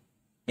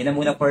 Yan na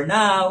muna for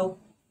now.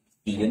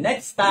 See you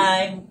next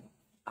time.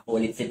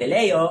 Ako ulit si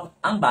Teleo,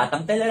 ang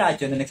batang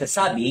teleradyo na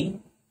nagsasabing,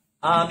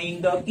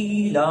 aming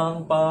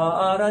dakilang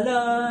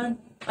paaralan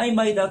ay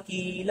may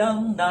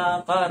dakilang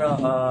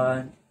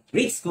nakaraan.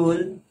 Great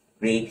school,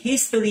 great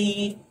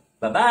history.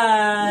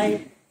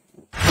 Bye-bye!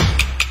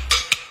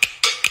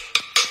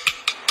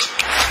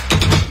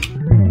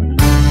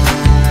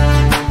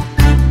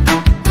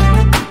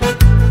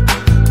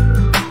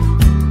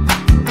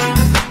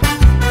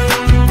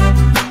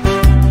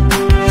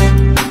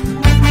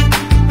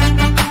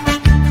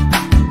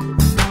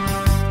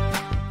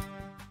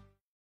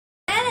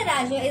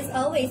 Is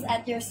always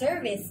at your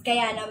service.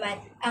 Kaya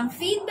naman, ang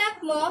feedback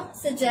mo,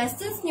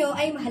 suggestions nyo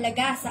ay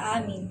mahalaga sa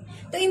amin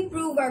to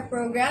improve our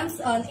programs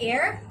on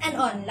air and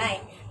online.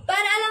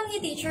 Para alam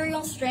ni teacher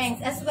yung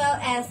strengths as well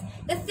as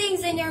the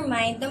things in your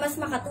mind na mas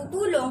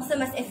makatutulong sa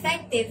mas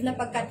effective na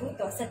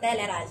pagkatuto sa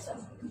teleradyo.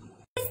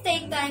 Please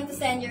take time to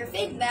send your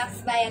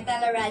feedbacks via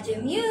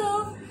Teleradyo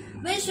Mu,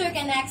 which you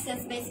can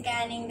access by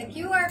scanning the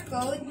QR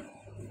code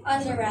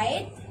on the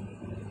right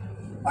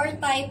or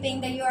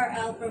typing the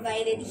URL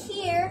provided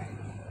here,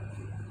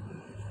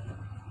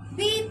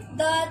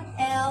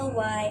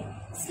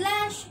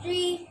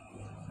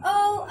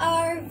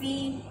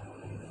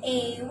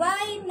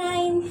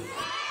 bit.ly/3ORVAY9.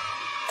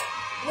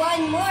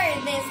 One more,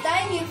 this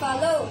time you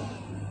follow.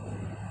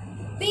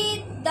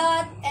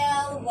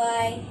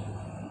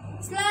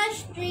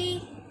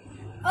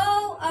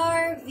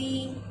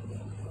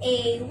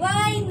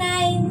 bit.ly/3ORVAY9.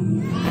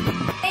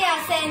 Kaya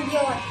send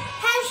your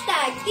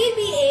hashtag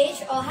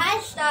TBH o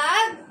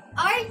hashtag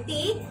RT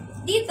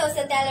dito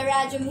sa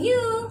Teleradyo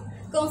Mu,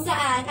 kung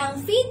saan ang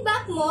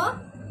feedback mo,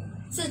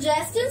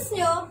 suggestions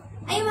nyo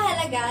ay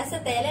mahalaga sa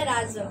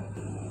Teleradyo.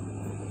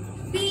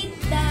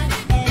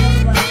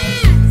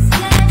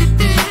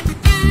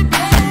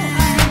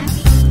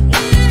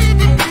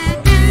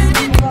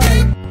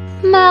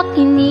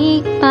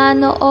 Makinig,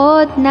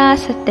 manood na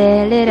sa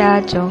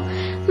teleradyo.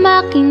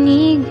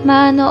 Makinig,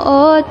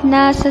 manood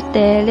na sa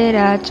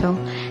teleradyo.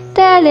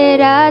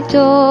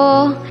 Teleradyo,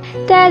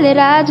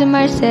 Teleradyo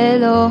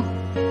Marcelo.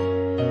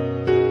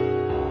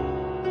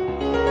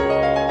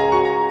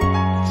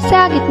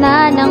 Sa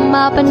gitna ng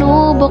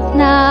mapanubok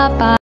na